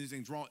not saying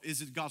anything's wrong.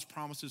 Is it God's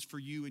promises for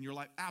you in your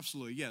life?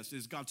 Absolutely, yes.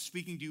 Is God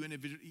speaking to you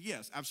individually?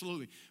 Yes,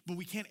 absolutely. But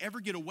we can't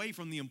ever get away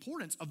from the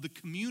importance of the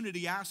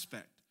community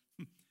aspect.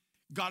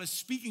 God is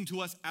speaking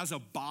to us as a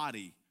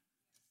body.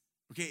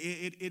 Okay,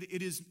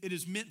 it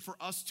is meant for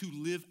us to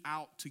live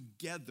out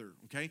together,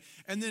 okay?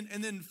 And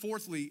then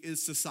fourthly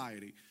is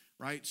society,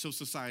 right? So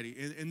society,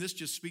 and this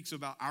just speaks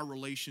about our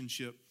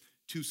relationship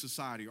to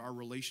society, our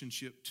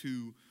relationship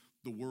to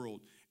the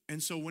world.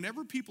 And so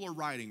whenever people are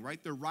writing, right,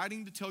 they're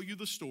writing to tell you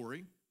the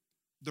story,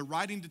 they're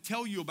writing to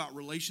tell you about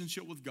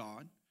relationship with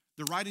God,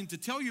 they're writing to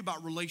tell you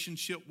about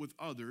relationship with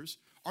others,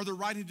 or they're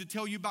writing to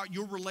tell you about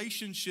your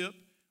relationship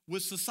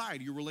with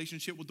society, your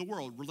relationship with the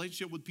world,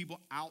 relationship with people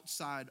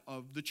outside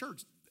of the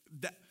church.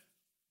 That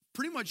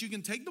pretty much you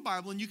can take the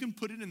Bible and you can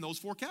put it in those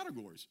four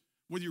categories.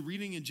 Whether you're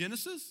reading in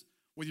Genesis,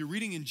 whether you're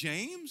reading in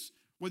James,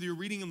 whether you're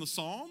reading in the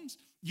Psalms,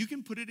 you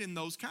can put it in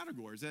those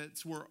categories.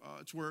 That's where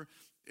it's where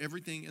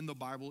everything in the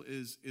Bible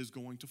is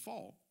going to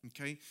fall.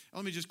 Okay,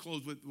 let me just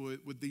close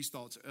with these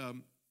thoughts.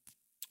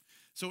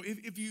 So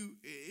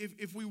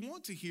if we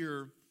want to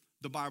hear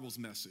the Bible's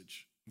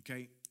message,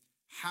 okay,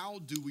 how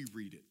do we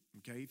read it?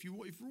 Okay, if you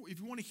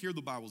want to hear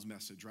the Bible's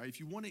message, right? If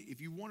you want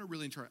to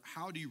really interpret,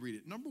 how do you read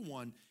it? Number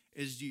one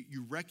is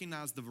you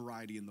recognize the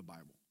variety in the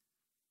Bible.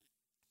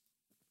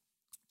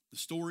 The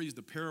stories,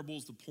 the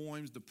parables, the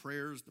poems, the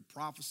prayers, the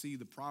prophecy,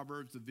 the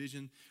proverbs, the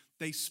vision,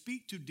 they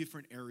speak to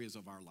different areas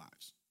of our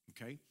lives.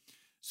 Okay,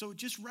 so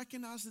just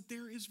recognize that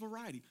there is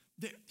variety.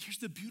 Here's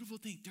the beautiful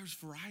thing: there's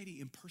variety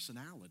in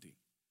personality.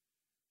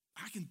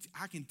 I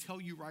can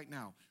tell you right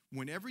now,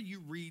 whenever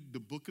you read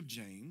the book of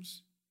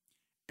James,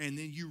 and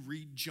then you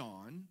read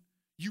John,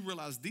 you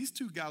realize these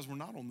two guys were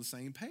not on the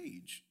same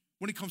page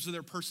when it comes to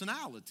their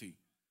personality.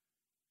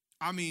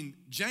 I mean,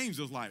 James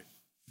was like,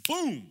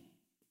 boom.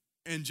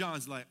 And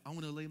John's like, I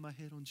want to lay my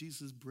head on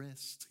Jesus'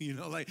 breast. You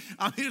know, like,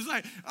 it's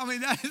like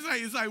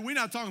we're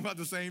not talking about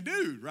the same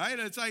dude, right?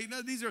 It's like,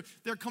 no,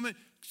 they're coming,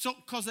 so,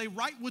 because they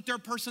write with their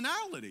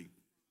personality.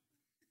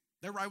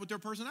 They write with their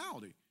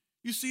personality.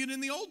 You see it in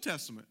the Old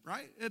Testament,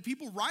 right?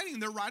 People writing,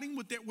 they're writing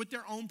with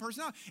their own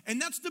personality.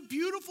 And that's the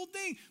beautiful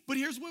thing. But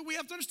here's what we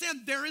have to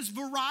understand. There is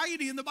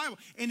variety in the Bible.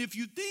 And if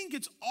you think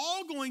it's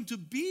all going to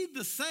be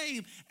the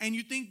same, and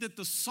you think that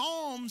the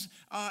Psalms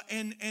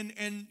and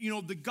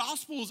the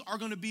Gospels are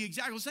going to be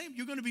exactly the same,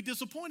 you're going to be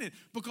disappointed.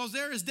 Because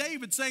there is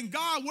David saying,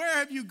 God, where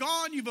have you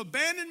gone? You've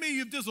abandoned me.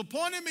 You've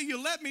disappointed me.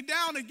 You let me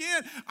down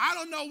again. I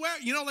don't know where.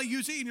 You know, like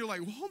you see, and you're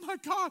like, oh my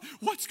God,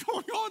 what's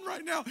going on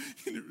right now?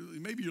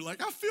 And maybe you're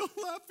like, I feel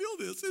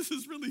this. This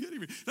is really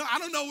hitting me. No, I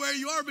don't know where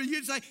you are, but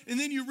you say, and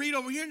then you read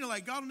over here and you're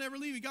like, God will never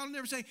leave you. God will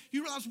never say.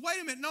 You realize,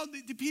 wait a minute. No,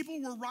 the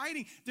people were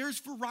writing. There's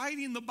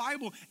variety in the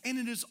Bible, and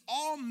it is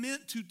all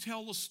meant to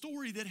tell a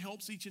story that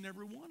helps each and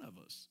every one of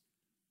us.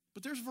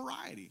 But there's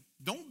variety.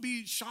 Don't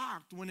be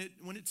shocked when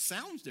it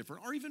sounds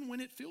different or even when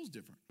it feels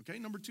different. Okay.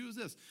 Number two is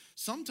this.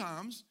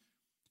 Sometimes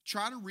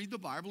try to read the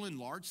Bible in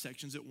large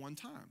sections at one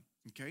time.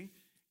 Okay.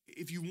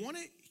 If you want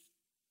to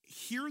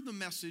hear the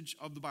message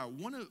of the Bible,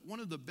 one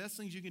of the best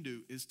things you can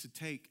do is to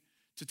take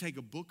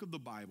a book of the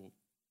Bible,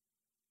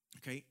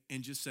 okay,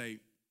 and just say,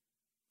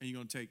 and you're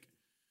going to take,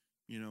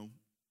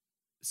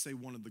 say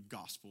one of the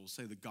Gospels,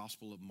 say the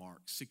Gospel of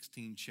Mark,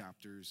 16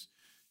 chapters,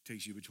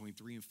 takes you between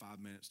 3 and 5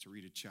 minutes to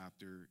read a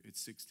chapter.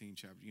 It's 16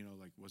 chapters,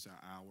 like what's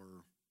that, hour,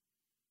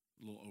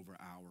 a little over an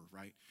hour,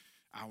 right?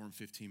 Hour and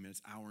 15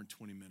 minutes, hour and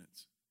 20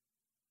 minutes.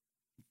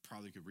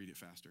 Probably could read it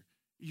faster.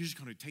 You're just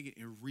going to take it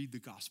and read the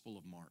Gospel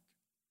of Mark.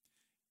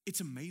 It's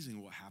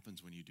amazing what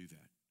happens when you do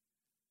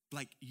that.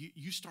 Like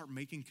you start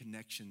making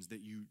connections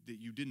that you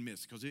didn't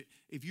miss. Because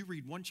if you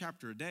read one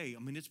chapter a day,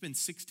 I mean, it's been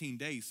 16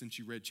 days since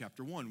you read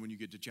chapter 1 when you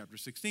get to chapter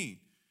 16.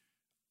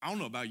 I don't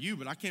know about you,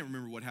 but I can't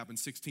remember what happened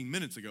 16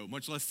 minutes ago,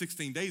 much less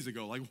 16 days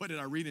ago. Like, what did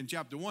I read in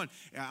chapter 1?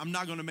 I'm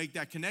not going to make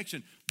that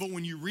connection. But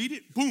when you read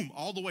it, boom,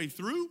 all the way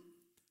through,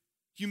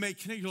 you make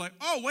connection. You're like,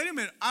 oh, wait a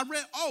minute. I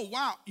read, oh,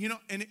 wow.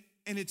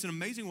 And it's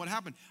amazing what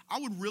happened.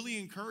 I would really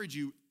encourage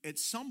you at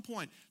some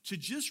point to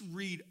just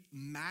read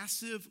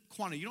massive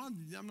quantity.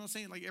 I'm not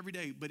saying like every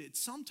day, but at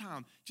some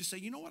time, just say,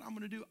 you know what I'm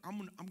going to do? I'm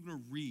going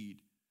to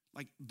read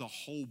like the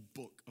whole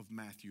book of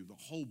Matthew, the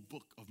whole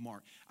book of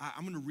Mark.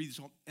 I'm going to read this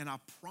all, and I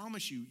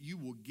promise you, you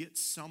will get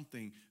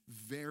something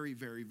very,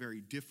 very,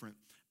 very different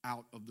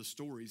out of the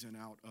stories and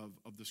out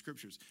of the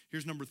scriptures.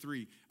 Here's number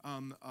 3.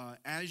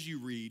 As you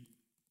read,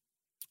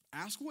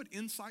 ask what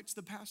insights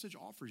the passage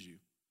offers you.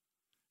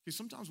 Because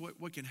sometimes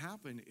what can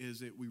happen is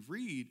that we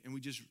read and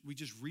we just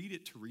read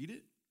it to read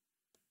it.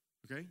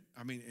 Okay?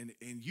 I mean,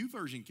 and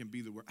YouVersion can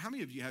be the worst. How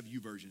many of you have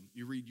YouVersion?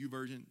 You read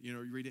YouVersion, you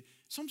read it.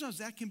 Sometimes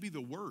that can be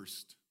the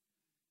worst.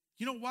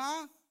 You know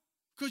why?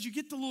 Because you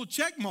get the little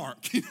check mark,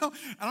 And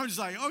I'm just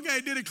like,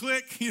 okay, did it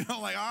click? Like,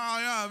 oh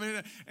yeah. I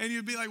mean, and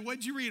you'd be like,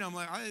 what'd you read? I'm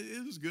like,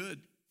 it was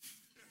good.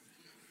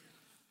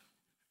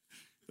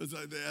 It's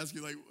like they ask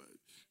you like,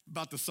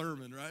 About the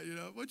sermon, right?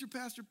 What'd your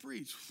pastor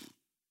preach?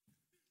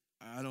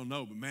 I don't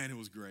know, but man, it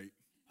was great.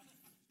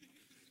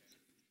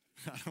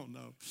 I don't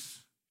know.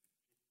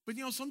 But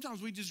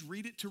sometimes we just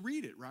read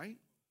it, right?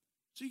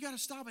 So you got to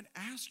stop and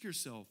ask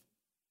yourself,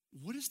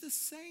 what is this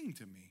saying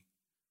to me?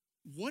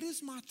 What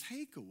is my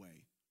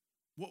takeaway?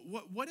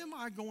 What am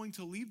I going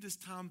to leave this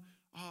time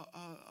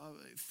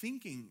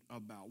thinking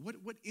about?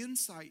 What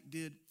insight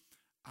did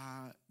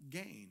I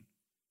gain?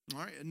 All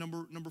right,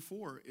 number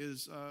 4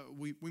 is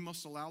we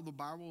must allow the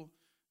Bible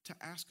to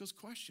ask us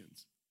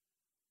questions.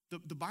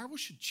 The Bible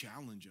should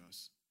challenge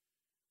us.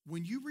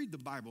 When you read the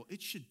Bible,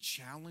 it should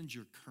challenge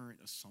your current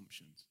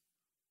assumptions.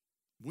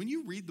 When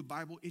you read the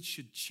Bible, it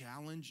should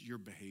challenge your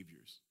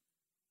behaviors.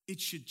 It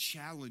should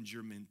challenge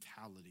your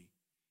mentality.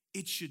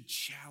 It should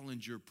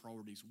challenge your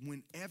priorities.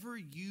 Whenever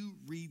you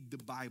read the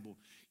Bible,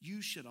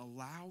 you should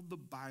allow the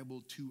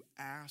Bible to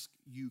ask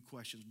you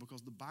questions,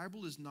 because the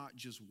Bible is not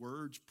just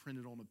words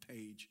printed on a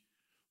page,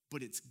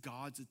 but it's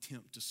God's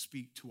attempt to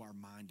speak to our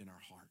mind and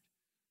our heart.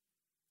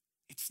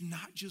 It's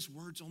not just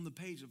words on the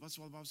page. That's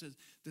why the Bible says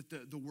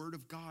that the word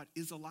of God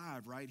is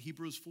alive, right?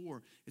 Hebrews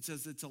 4, it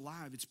says it's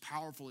alive, it's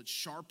powerful, it's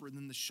sharper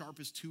than the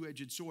sharpest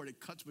two-edged sword. It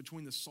cuts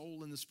between the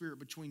soul and the spirit,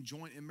 between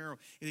joint and marrow.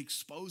 It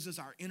exposes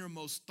our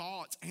innermost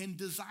thoughts and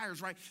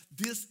desires, right?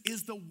 This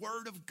is the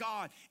word of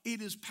God. It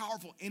is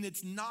powerful, and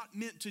it's not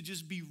meant to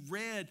just be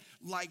read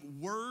like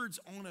words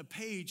on a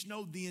page.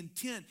 No, the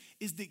intent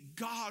is that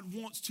God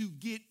wants to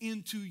get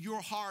into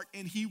your heart,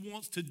 and he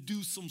wants to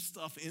do some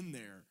stuff in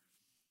there.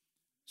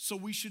 So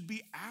we should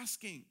be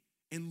asking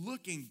and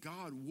looking,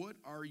 God, what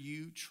are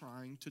you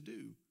trying to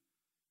do?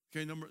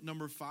 Okay,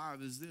 number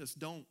 5 is this: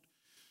 don't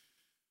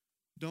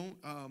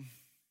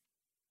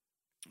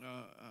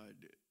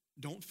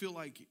feel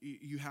like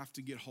you have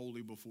to get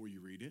holy before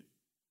you read it.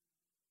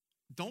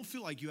 Don't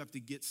feel like you have to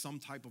get some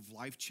type of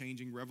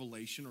life-changing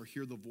revelation or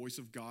hear the voice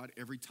of God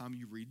every time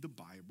you read the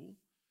Bible.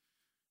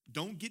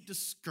 Don't get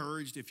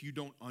discouraged if you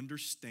don't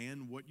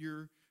understand what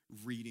you're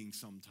reading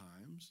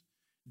sometimes.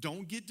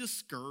 Don't get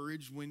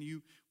discouraged when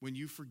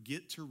you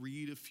forget to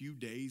read a few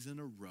days in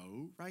a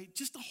row, right?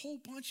 Just a whole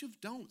bunch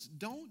of don'ts.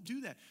 Don't do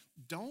that.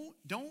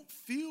 Don't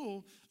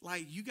feel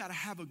like you got to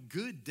have a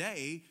good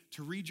day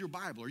to read your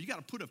Bible, or you got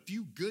to put a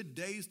few good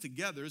days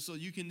together so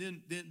you can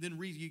then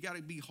read. You got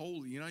to be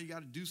holy. You got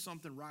to do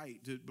something right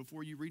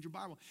before you read your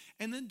Bible.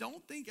 And then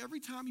don't think every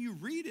time you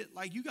read it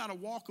like you got to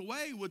walk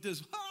away with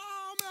this,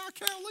 oh man, I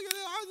can't look at it.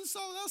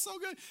 That's so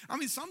good. I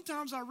mean,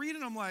 sometimes I read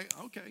it, I'm like,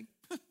 okay.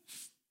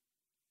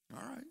 All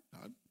right.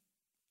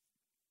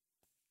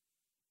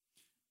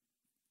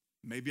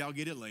 Maybe I'll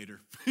get it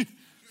later. It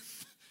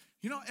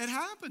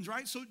happens,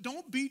 right? So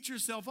don't beat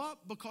yourself up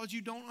because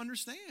you don't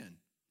understand.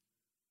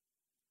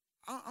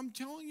 I'm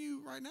telling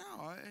you right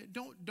now,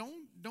 don't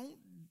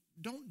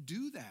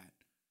do that.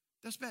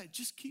 That's bad.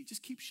 Just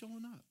keep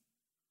showing up.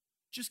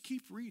 Just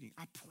keep reading.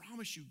 I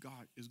promise you,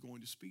 God is going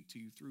to speak to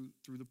you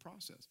through the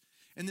process.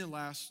 And then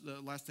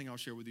the last thing I'll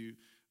share with you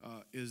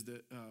is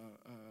that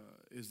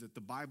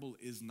the Bible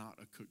is not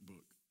a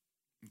cookbook.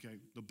 Okay,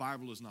 the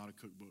Bible is not a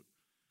cookbook.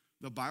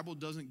 The Bible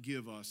doesn't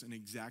give us an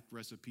exact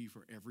recipe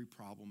for every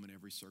problem and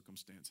every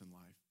circumstance in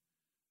life.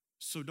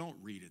 So don't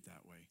read it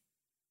that way.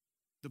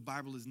 The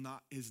Bible is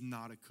not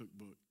a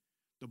cookbook.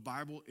 The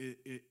Bible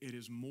it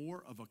is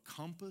more of a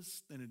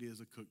compass than it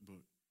is a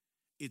cookbook.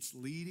 It's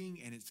leading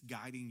and it's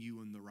guiding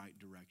you in the right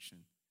direction.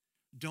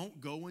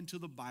 Don't go into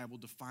the Bible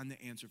to find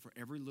the answer for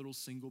every little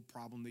single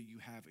problem that you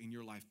have in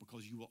your life,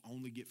 because you will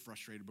only get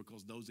frustrated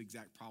because those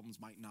exact problems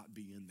might not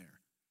be in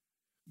there.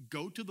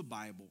 Go to the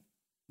Bible,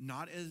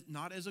 not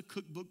as a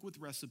cookbook with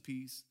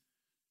recipes,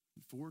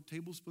 4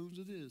 tablespoons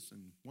of this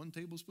and 1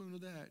 tablespoon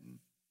of that and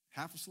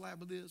half a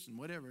slab of this and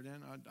whatever.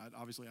 Then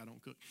obviously I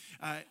don't cook.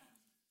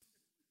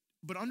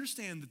 But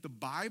understand that the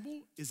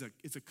Bible is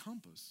a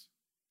compass.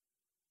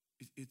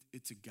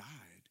 It's a guide.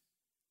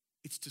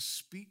 It's to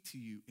speak to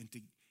you and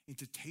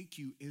to take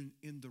you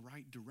in the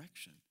right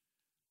direction.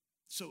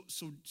 So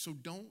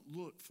don't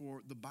look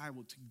for the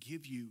Bible to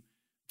give you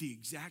the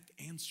exact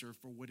answer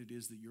for what it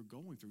is that you're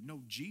going through.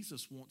 No,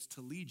 Jesus wants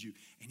to lead you,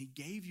 and he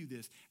gave you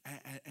this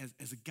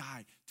as a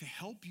guide to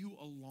help you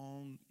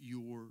along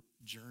your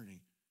journey.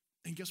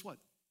 And guess what?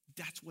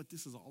 That's what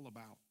this is all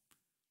about.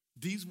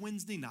 These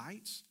Wednesday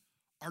nights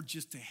are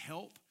just to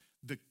help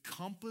the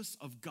compass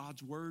of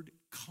God's word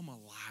come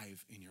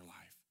alive in your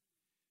life,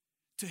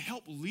 to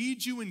help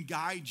lead you and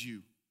guide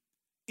you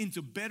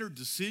into better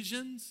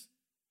decisions,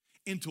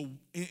 into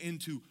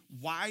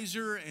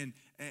wiser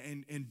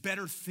and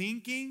better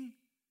thinking,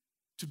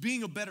 to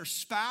being a better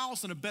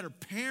spouse and a better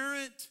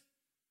parent,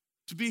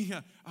 to being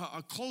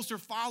a closer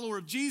follower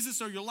of Jesus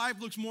so your life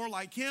looks more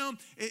like him.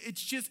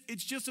 It's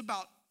just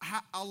about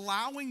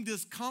allowing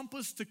this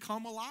compass to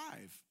come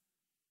alive.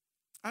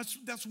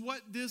 That's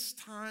what this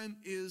time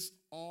is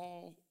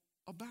all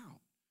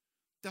about.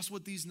 That's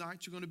what these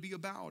nights are going to be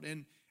about.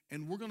 And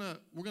we're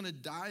gonna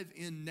dive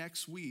in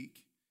next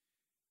week,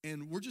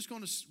 and we're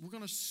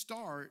gonna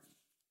start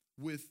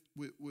with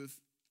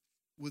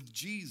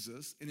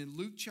Jesus. And in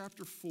Luke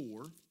chapter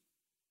 4,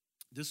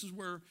 this is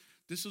where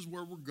This is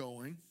where we're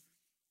going.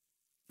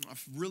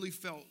 I've really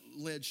felt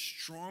led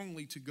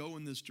strongly to go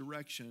in this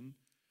direction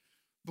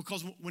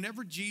because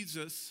whenever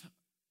Jesus,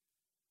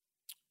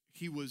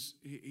 he was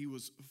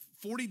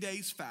 40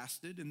 days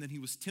fasted, and then he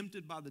was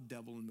tempted by the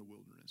devil in the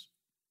wilderness.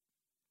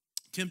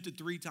 Tempted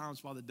 3 times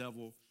by the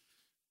devil.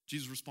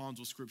 Jesus responds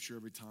with scripture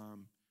every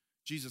time.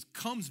 Jesus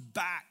comes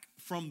back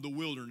from the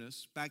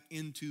wilderness, back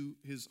into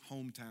his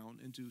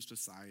hometown, into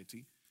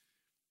society.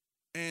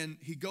 And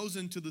he goes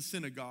into the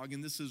synagogue,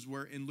 and this is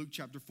where in Luke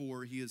chapter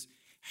 4, he is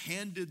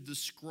handed the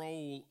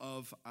scroll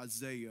of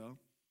Isaiah.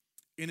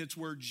 And it's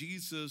where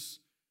Jesus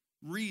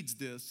reads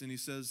this, and he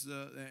says,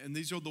 and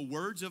these are the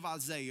words of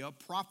Isaiah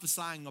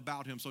prophesying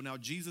about him. So now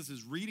Jesus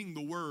is reading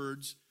the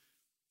words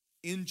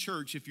in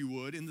church, if you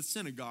would, in the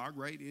synagogue,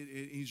 right?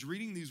 He's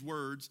reading these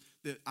words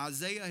that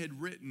Isaiah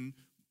had written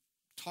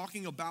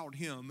talking about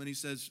him, and he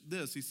says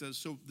this, he says,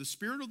 so the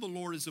Spirit of the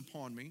Lord is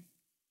upon me,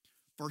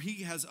 for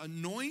he has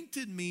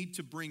anointed me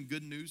to bring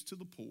good news to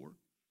the poor.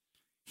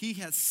 He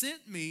has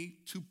sent me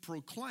to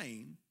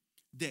proclaim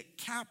that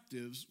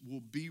captives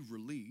will be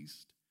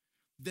released,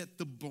 that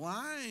the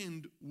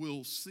blind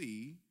will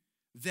see,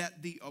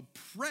 that the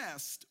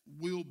oppressed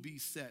will be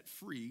set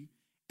free,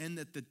 and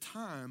that the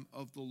time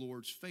of the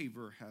Lord's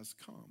favor has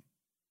come.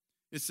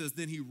 It says,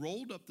 then he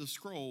rolled up the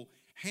scroll,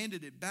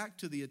 handed it back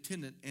to the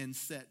attendant, and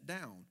sat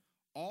down.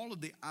 All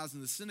of the eyes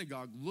in the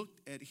synagogue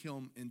looked at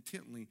him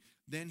intently.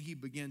 Then he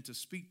began to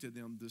speak to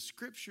them. The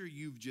scripture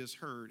you've just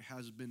heard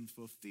has been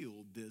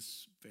fulfilled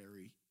this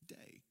very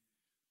day.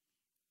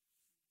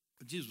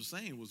 What Jesus was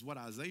saying was what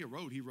Isaiah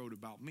wrote, he wrote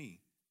about me.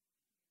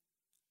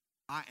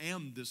 I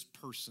am this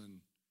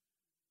person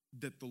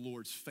that the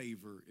Lord's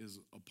favor is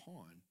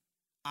upon.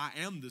 I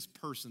am this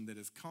person that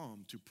has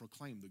come to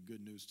proclaim the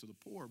good news to the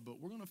poor. But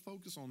we're going to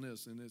focus on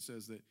this, and it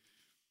says that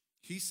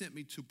he sent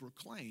me to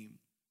proclaim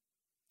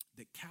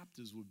that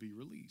captives would be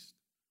released.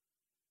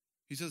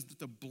 He says that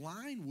the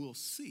blind will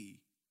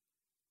see,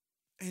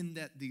 and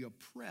that the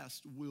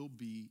oppressed will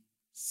be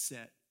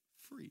set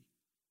free.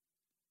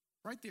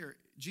 Right there,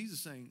 Jesus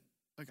saying,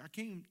 like, I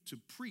came to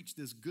preach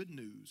this good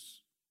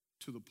news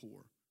to the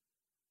poor.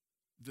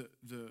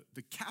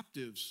 The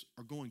captives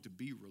are going to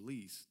be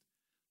released.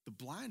 The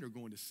blind are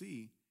going to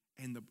see,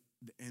 and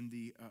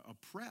the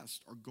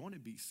oppressed are going to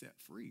be set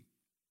free.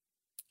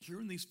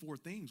 Here in these 4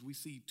 things, we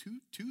see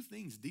two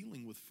things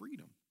dealing with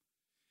freedom.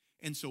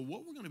 And so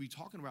what we're going to be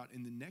talking about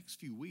in the next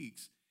few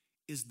weeks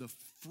is the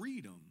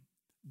freedom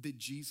that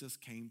Jesus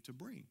came to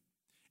bring.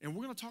 And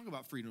we're going to talk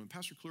about freedom. And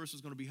Pastor Clarissa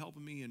is going to be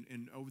helping me.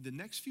 And over the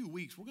next few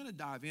weeks, we're going to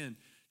dive in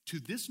to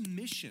this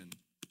mission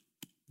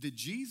that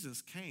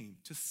Jesus came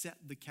to set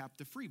the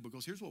captive free.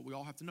 Because here's what we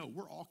all have to know.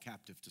 We're all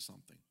captive to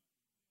something.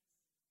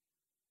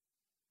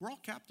 We're all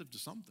captive to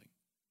something.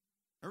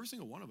 Every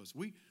single one of us.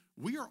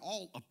 We are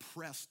all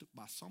oppressed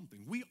by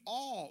something. We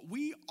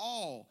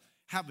all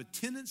have a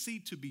tendency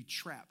to be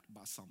trapped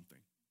by something.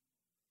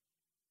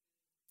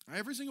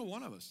 Every single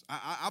one of us.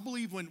 I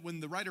believe when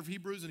the writer of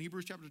Hebrews in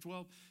Hebrews chapter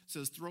 12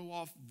 says, throw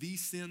off the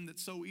sin that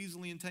so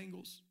easily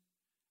entangles,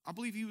 I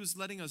believe he was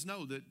letting us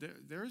know that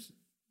there's,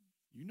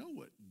 you know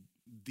what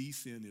the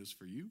sin is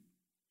for you.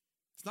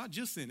 It's not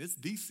just sin, it's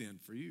the sin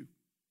for you.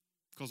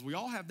 Because we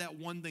all have that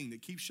one thing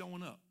that keeps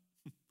showing up.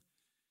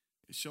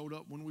 It showed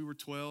up when we were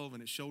 12,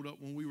 and it showed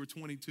up when we were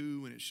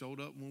 22, and it showed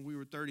up when we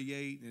were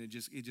 38, and it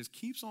just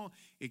keeps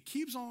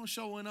on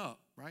showing up,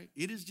 right?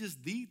 It is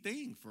just the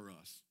thing for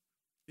us.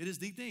 It is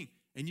the thing.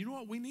 And you know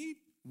what we need?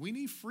 We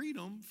need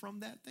freedom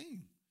from that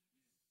thing.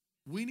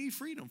 We need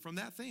freedom from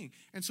that thing.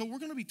 And so we're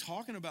going to be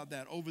talking about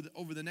that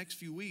over the next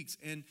few weeks.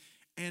 And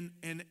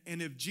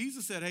if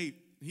Jesus said, hey,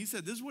 he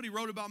said, this is what he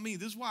wrote about me.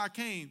 This is why I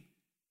came.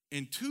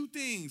 And 2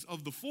 things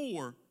of the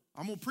 4,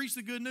 I'm going to preach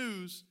the good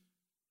news.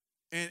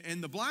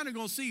 And the blind are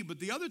going to see, but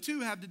the other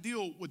 2 have to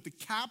deal with the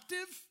captive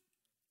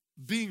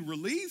being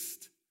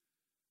released,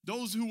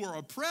 those who are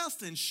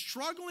oppressed and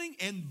struggling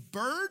and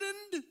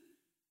burdened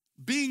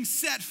being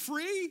set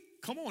free.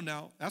 Come on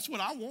now, that's what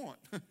I want.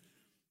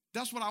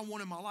 That's what I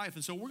want in my life.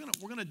 And so we're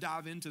gonna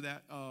dive into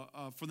that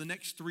for the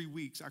next 3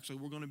 weeks. Actually,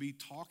 we're going to be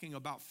talking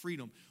about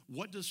freedom.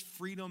 What does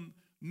freedom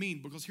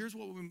mean? Because here's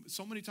what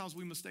so many times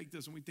we mistake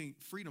this, and we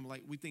think freedom,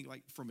 like we think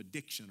like from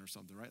addiction or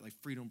something, right? Like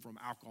freedom from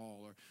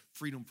alcohol or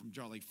freedom from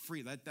drug, like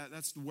free.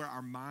 That's where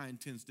our mind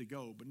tends to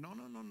go. But no.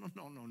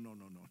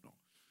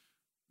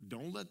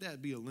 Don't let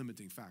that be a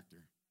limiting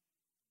factor.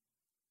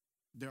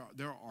 There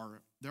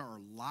are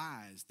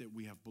lies that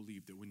we have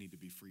believed that we need to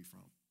be free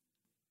from.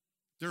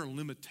 There are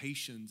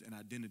limitations and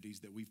identities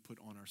that we've put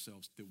on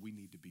ourselves that we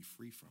need to be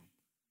free from.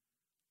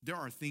 There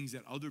are things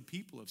that other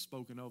people have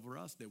spoken over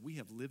us that we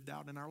have lived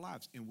out in our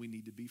lives and we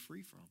need to be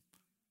free from.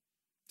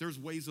 There's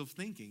ways of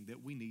thinking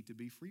that we need to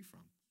be free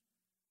from.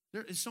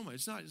 There is so much.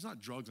 It's not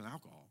drugs and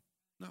alcohol.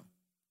 No.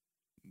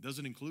 Does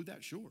it include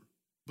that? Sure.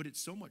 But it's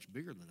so much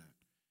bigger than that.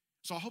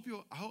 So I hope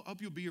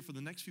you'll be here for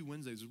the next few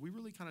Wednesdays as we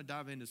really kind of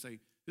dive in to say,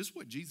 this is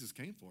what Jesus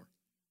came for.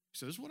 He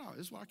said, this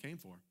is what I came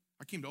for.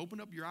 I came to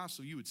open up your eyes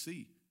so you would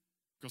see.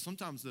 Because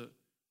sometimes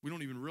we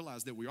don't even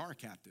realize that we are a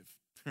captive,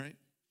 right?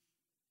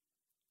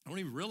 don't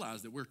even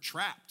realize that we're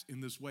trapped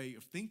in this way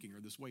of thinking or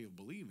this way of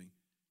believing.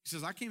 He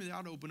says, I came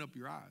out to open up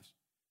your eyes.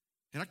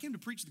 And I came to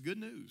preach the good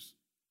news.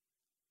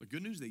 The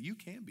good news that you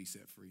can be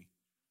set free.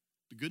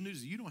 The good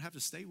news that you don't have to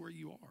stay where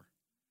you are.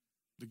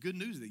 The good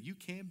news that you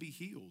can be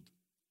healed.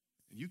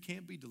 And you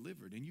can be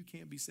delivered. And you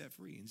can be set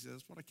free. And he says,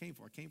 that's what I came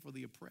for. I came for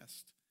the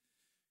oppressed.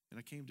 And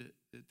I came to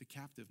that the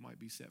captive might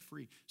be set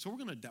free. So we're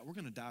gonna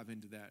dive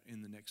into that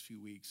in the next few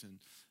weeks, and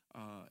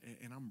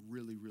I'm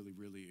really, really,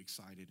 really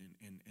excited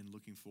and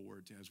looking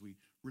forward to as we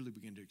really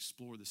begin to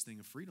explore this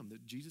thing of freedom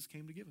that Jesus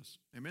came to give us.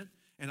 Amen.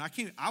 And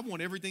I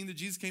want everything that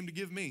Jesus came to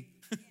give me.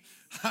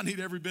 I need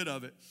every bit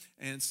of it.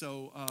 And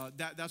so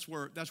that's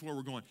where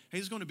we're going. Hey,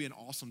 it's going to be an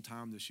awesome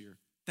time this year.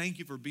 Thank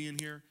you for being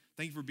here.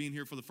 Thank you for being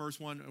here for the first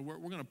one. We're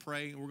going to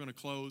pray and we're going to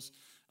close.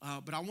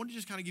 But I want to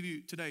just kind of give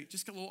you today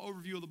just a little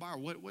overview of the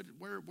Bible.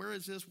 Where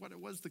is this?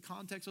 What's the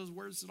context of this?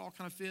 Where does it all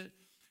kind of fit?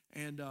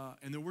 And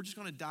then we're just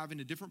going to dive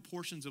into different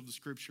portions of the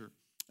Scripture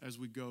as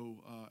we go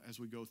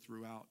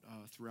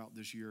throughout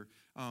this year.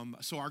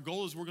 So our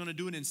goal is we're going to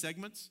do it in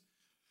segments.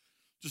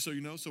 Just so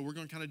you know, so we're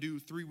going to kind of do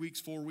 3 weeks,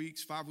 4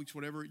 weeks, 5 weeks,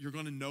 whatever. You're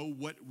going to know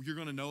what you're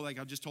going to know. Like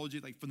I just told you,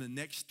 like for the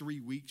next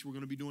 3 weeks, we're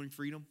going to be doing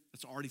freedom.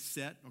 That's already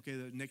set. Okay,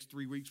 the next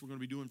 3 weeks, we're going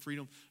to be doing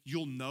freedom.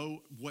 You'll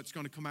know what's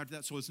going to come after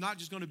that. So it's not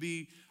just going to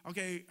be,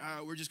 okay,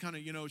 we're just kind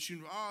of,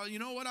 shooting, oh, you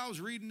know what I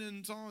was reading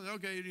and so on.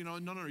 Okay, no.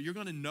 You're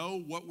going to know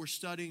what we're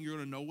studying. You're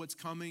going to know what's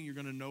coming. You're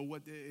going to know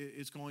what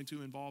it's going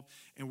to involve.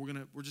 And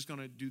we're just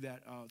going to do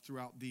that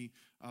throughout the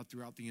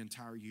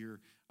entire year.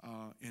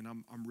 And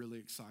I'm really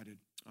excited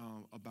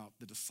about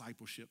the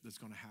discipleship that's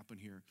going to happen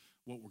here,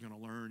 what we're going to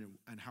learn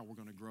and how we're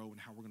going to grow and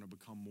how we're going to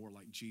become more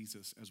like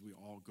Jesus as we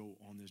all go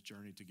on this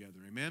journey together.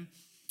 Amen?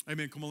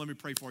 Amen. Come on, let me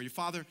pray for you.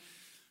 Father,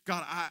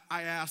 God,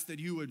 I ask that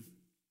you would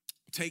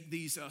take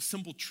these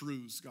simple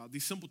truths, God,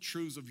 these simple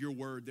truths of your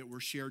word that were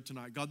shared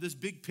tonight. God, this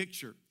big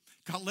picture.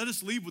 God, let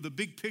us leave with a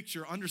big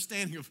picture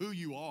understanding of who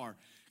you are.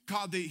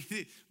 God,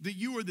 that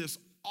you are this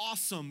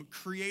awesome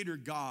creator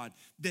God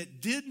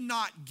that did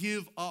not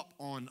give up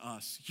on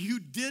us. You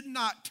did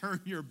not turn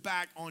your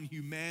back on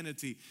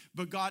humanity,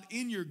 but God,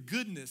 in your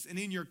goodness and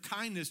in your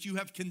kindness, you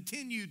have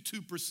continued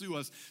to pursue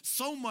us,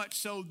 so much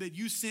so that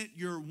you sent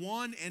your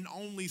one and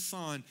only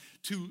Son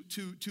to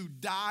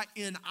die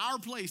in our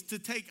place, to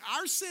take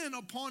our sin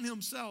upon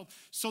himself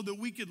so that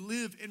we could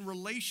live in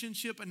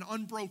relationship and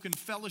unbroken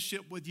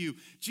fellowship with you.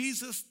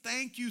 Jesus,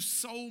 thank you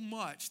so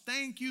much.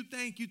 Thank you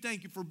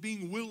for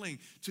being willing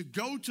to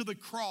go to the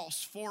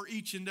cross for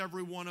each and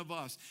every one of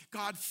us.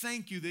 God,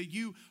 thank you that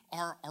you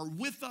are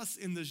with us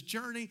in this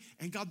journey,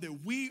 and God,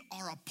 that we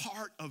are a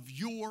part of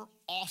your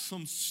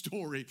awesome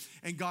story.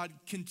 And God,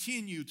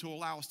 continue to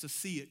allow us to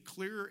see it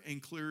clearer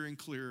and clearer and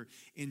clearer.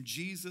 In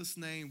Jesus'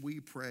 name we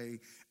pray.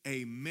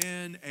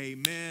 Amen,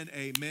 amen,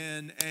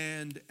 amen,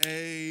 and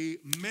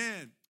amen.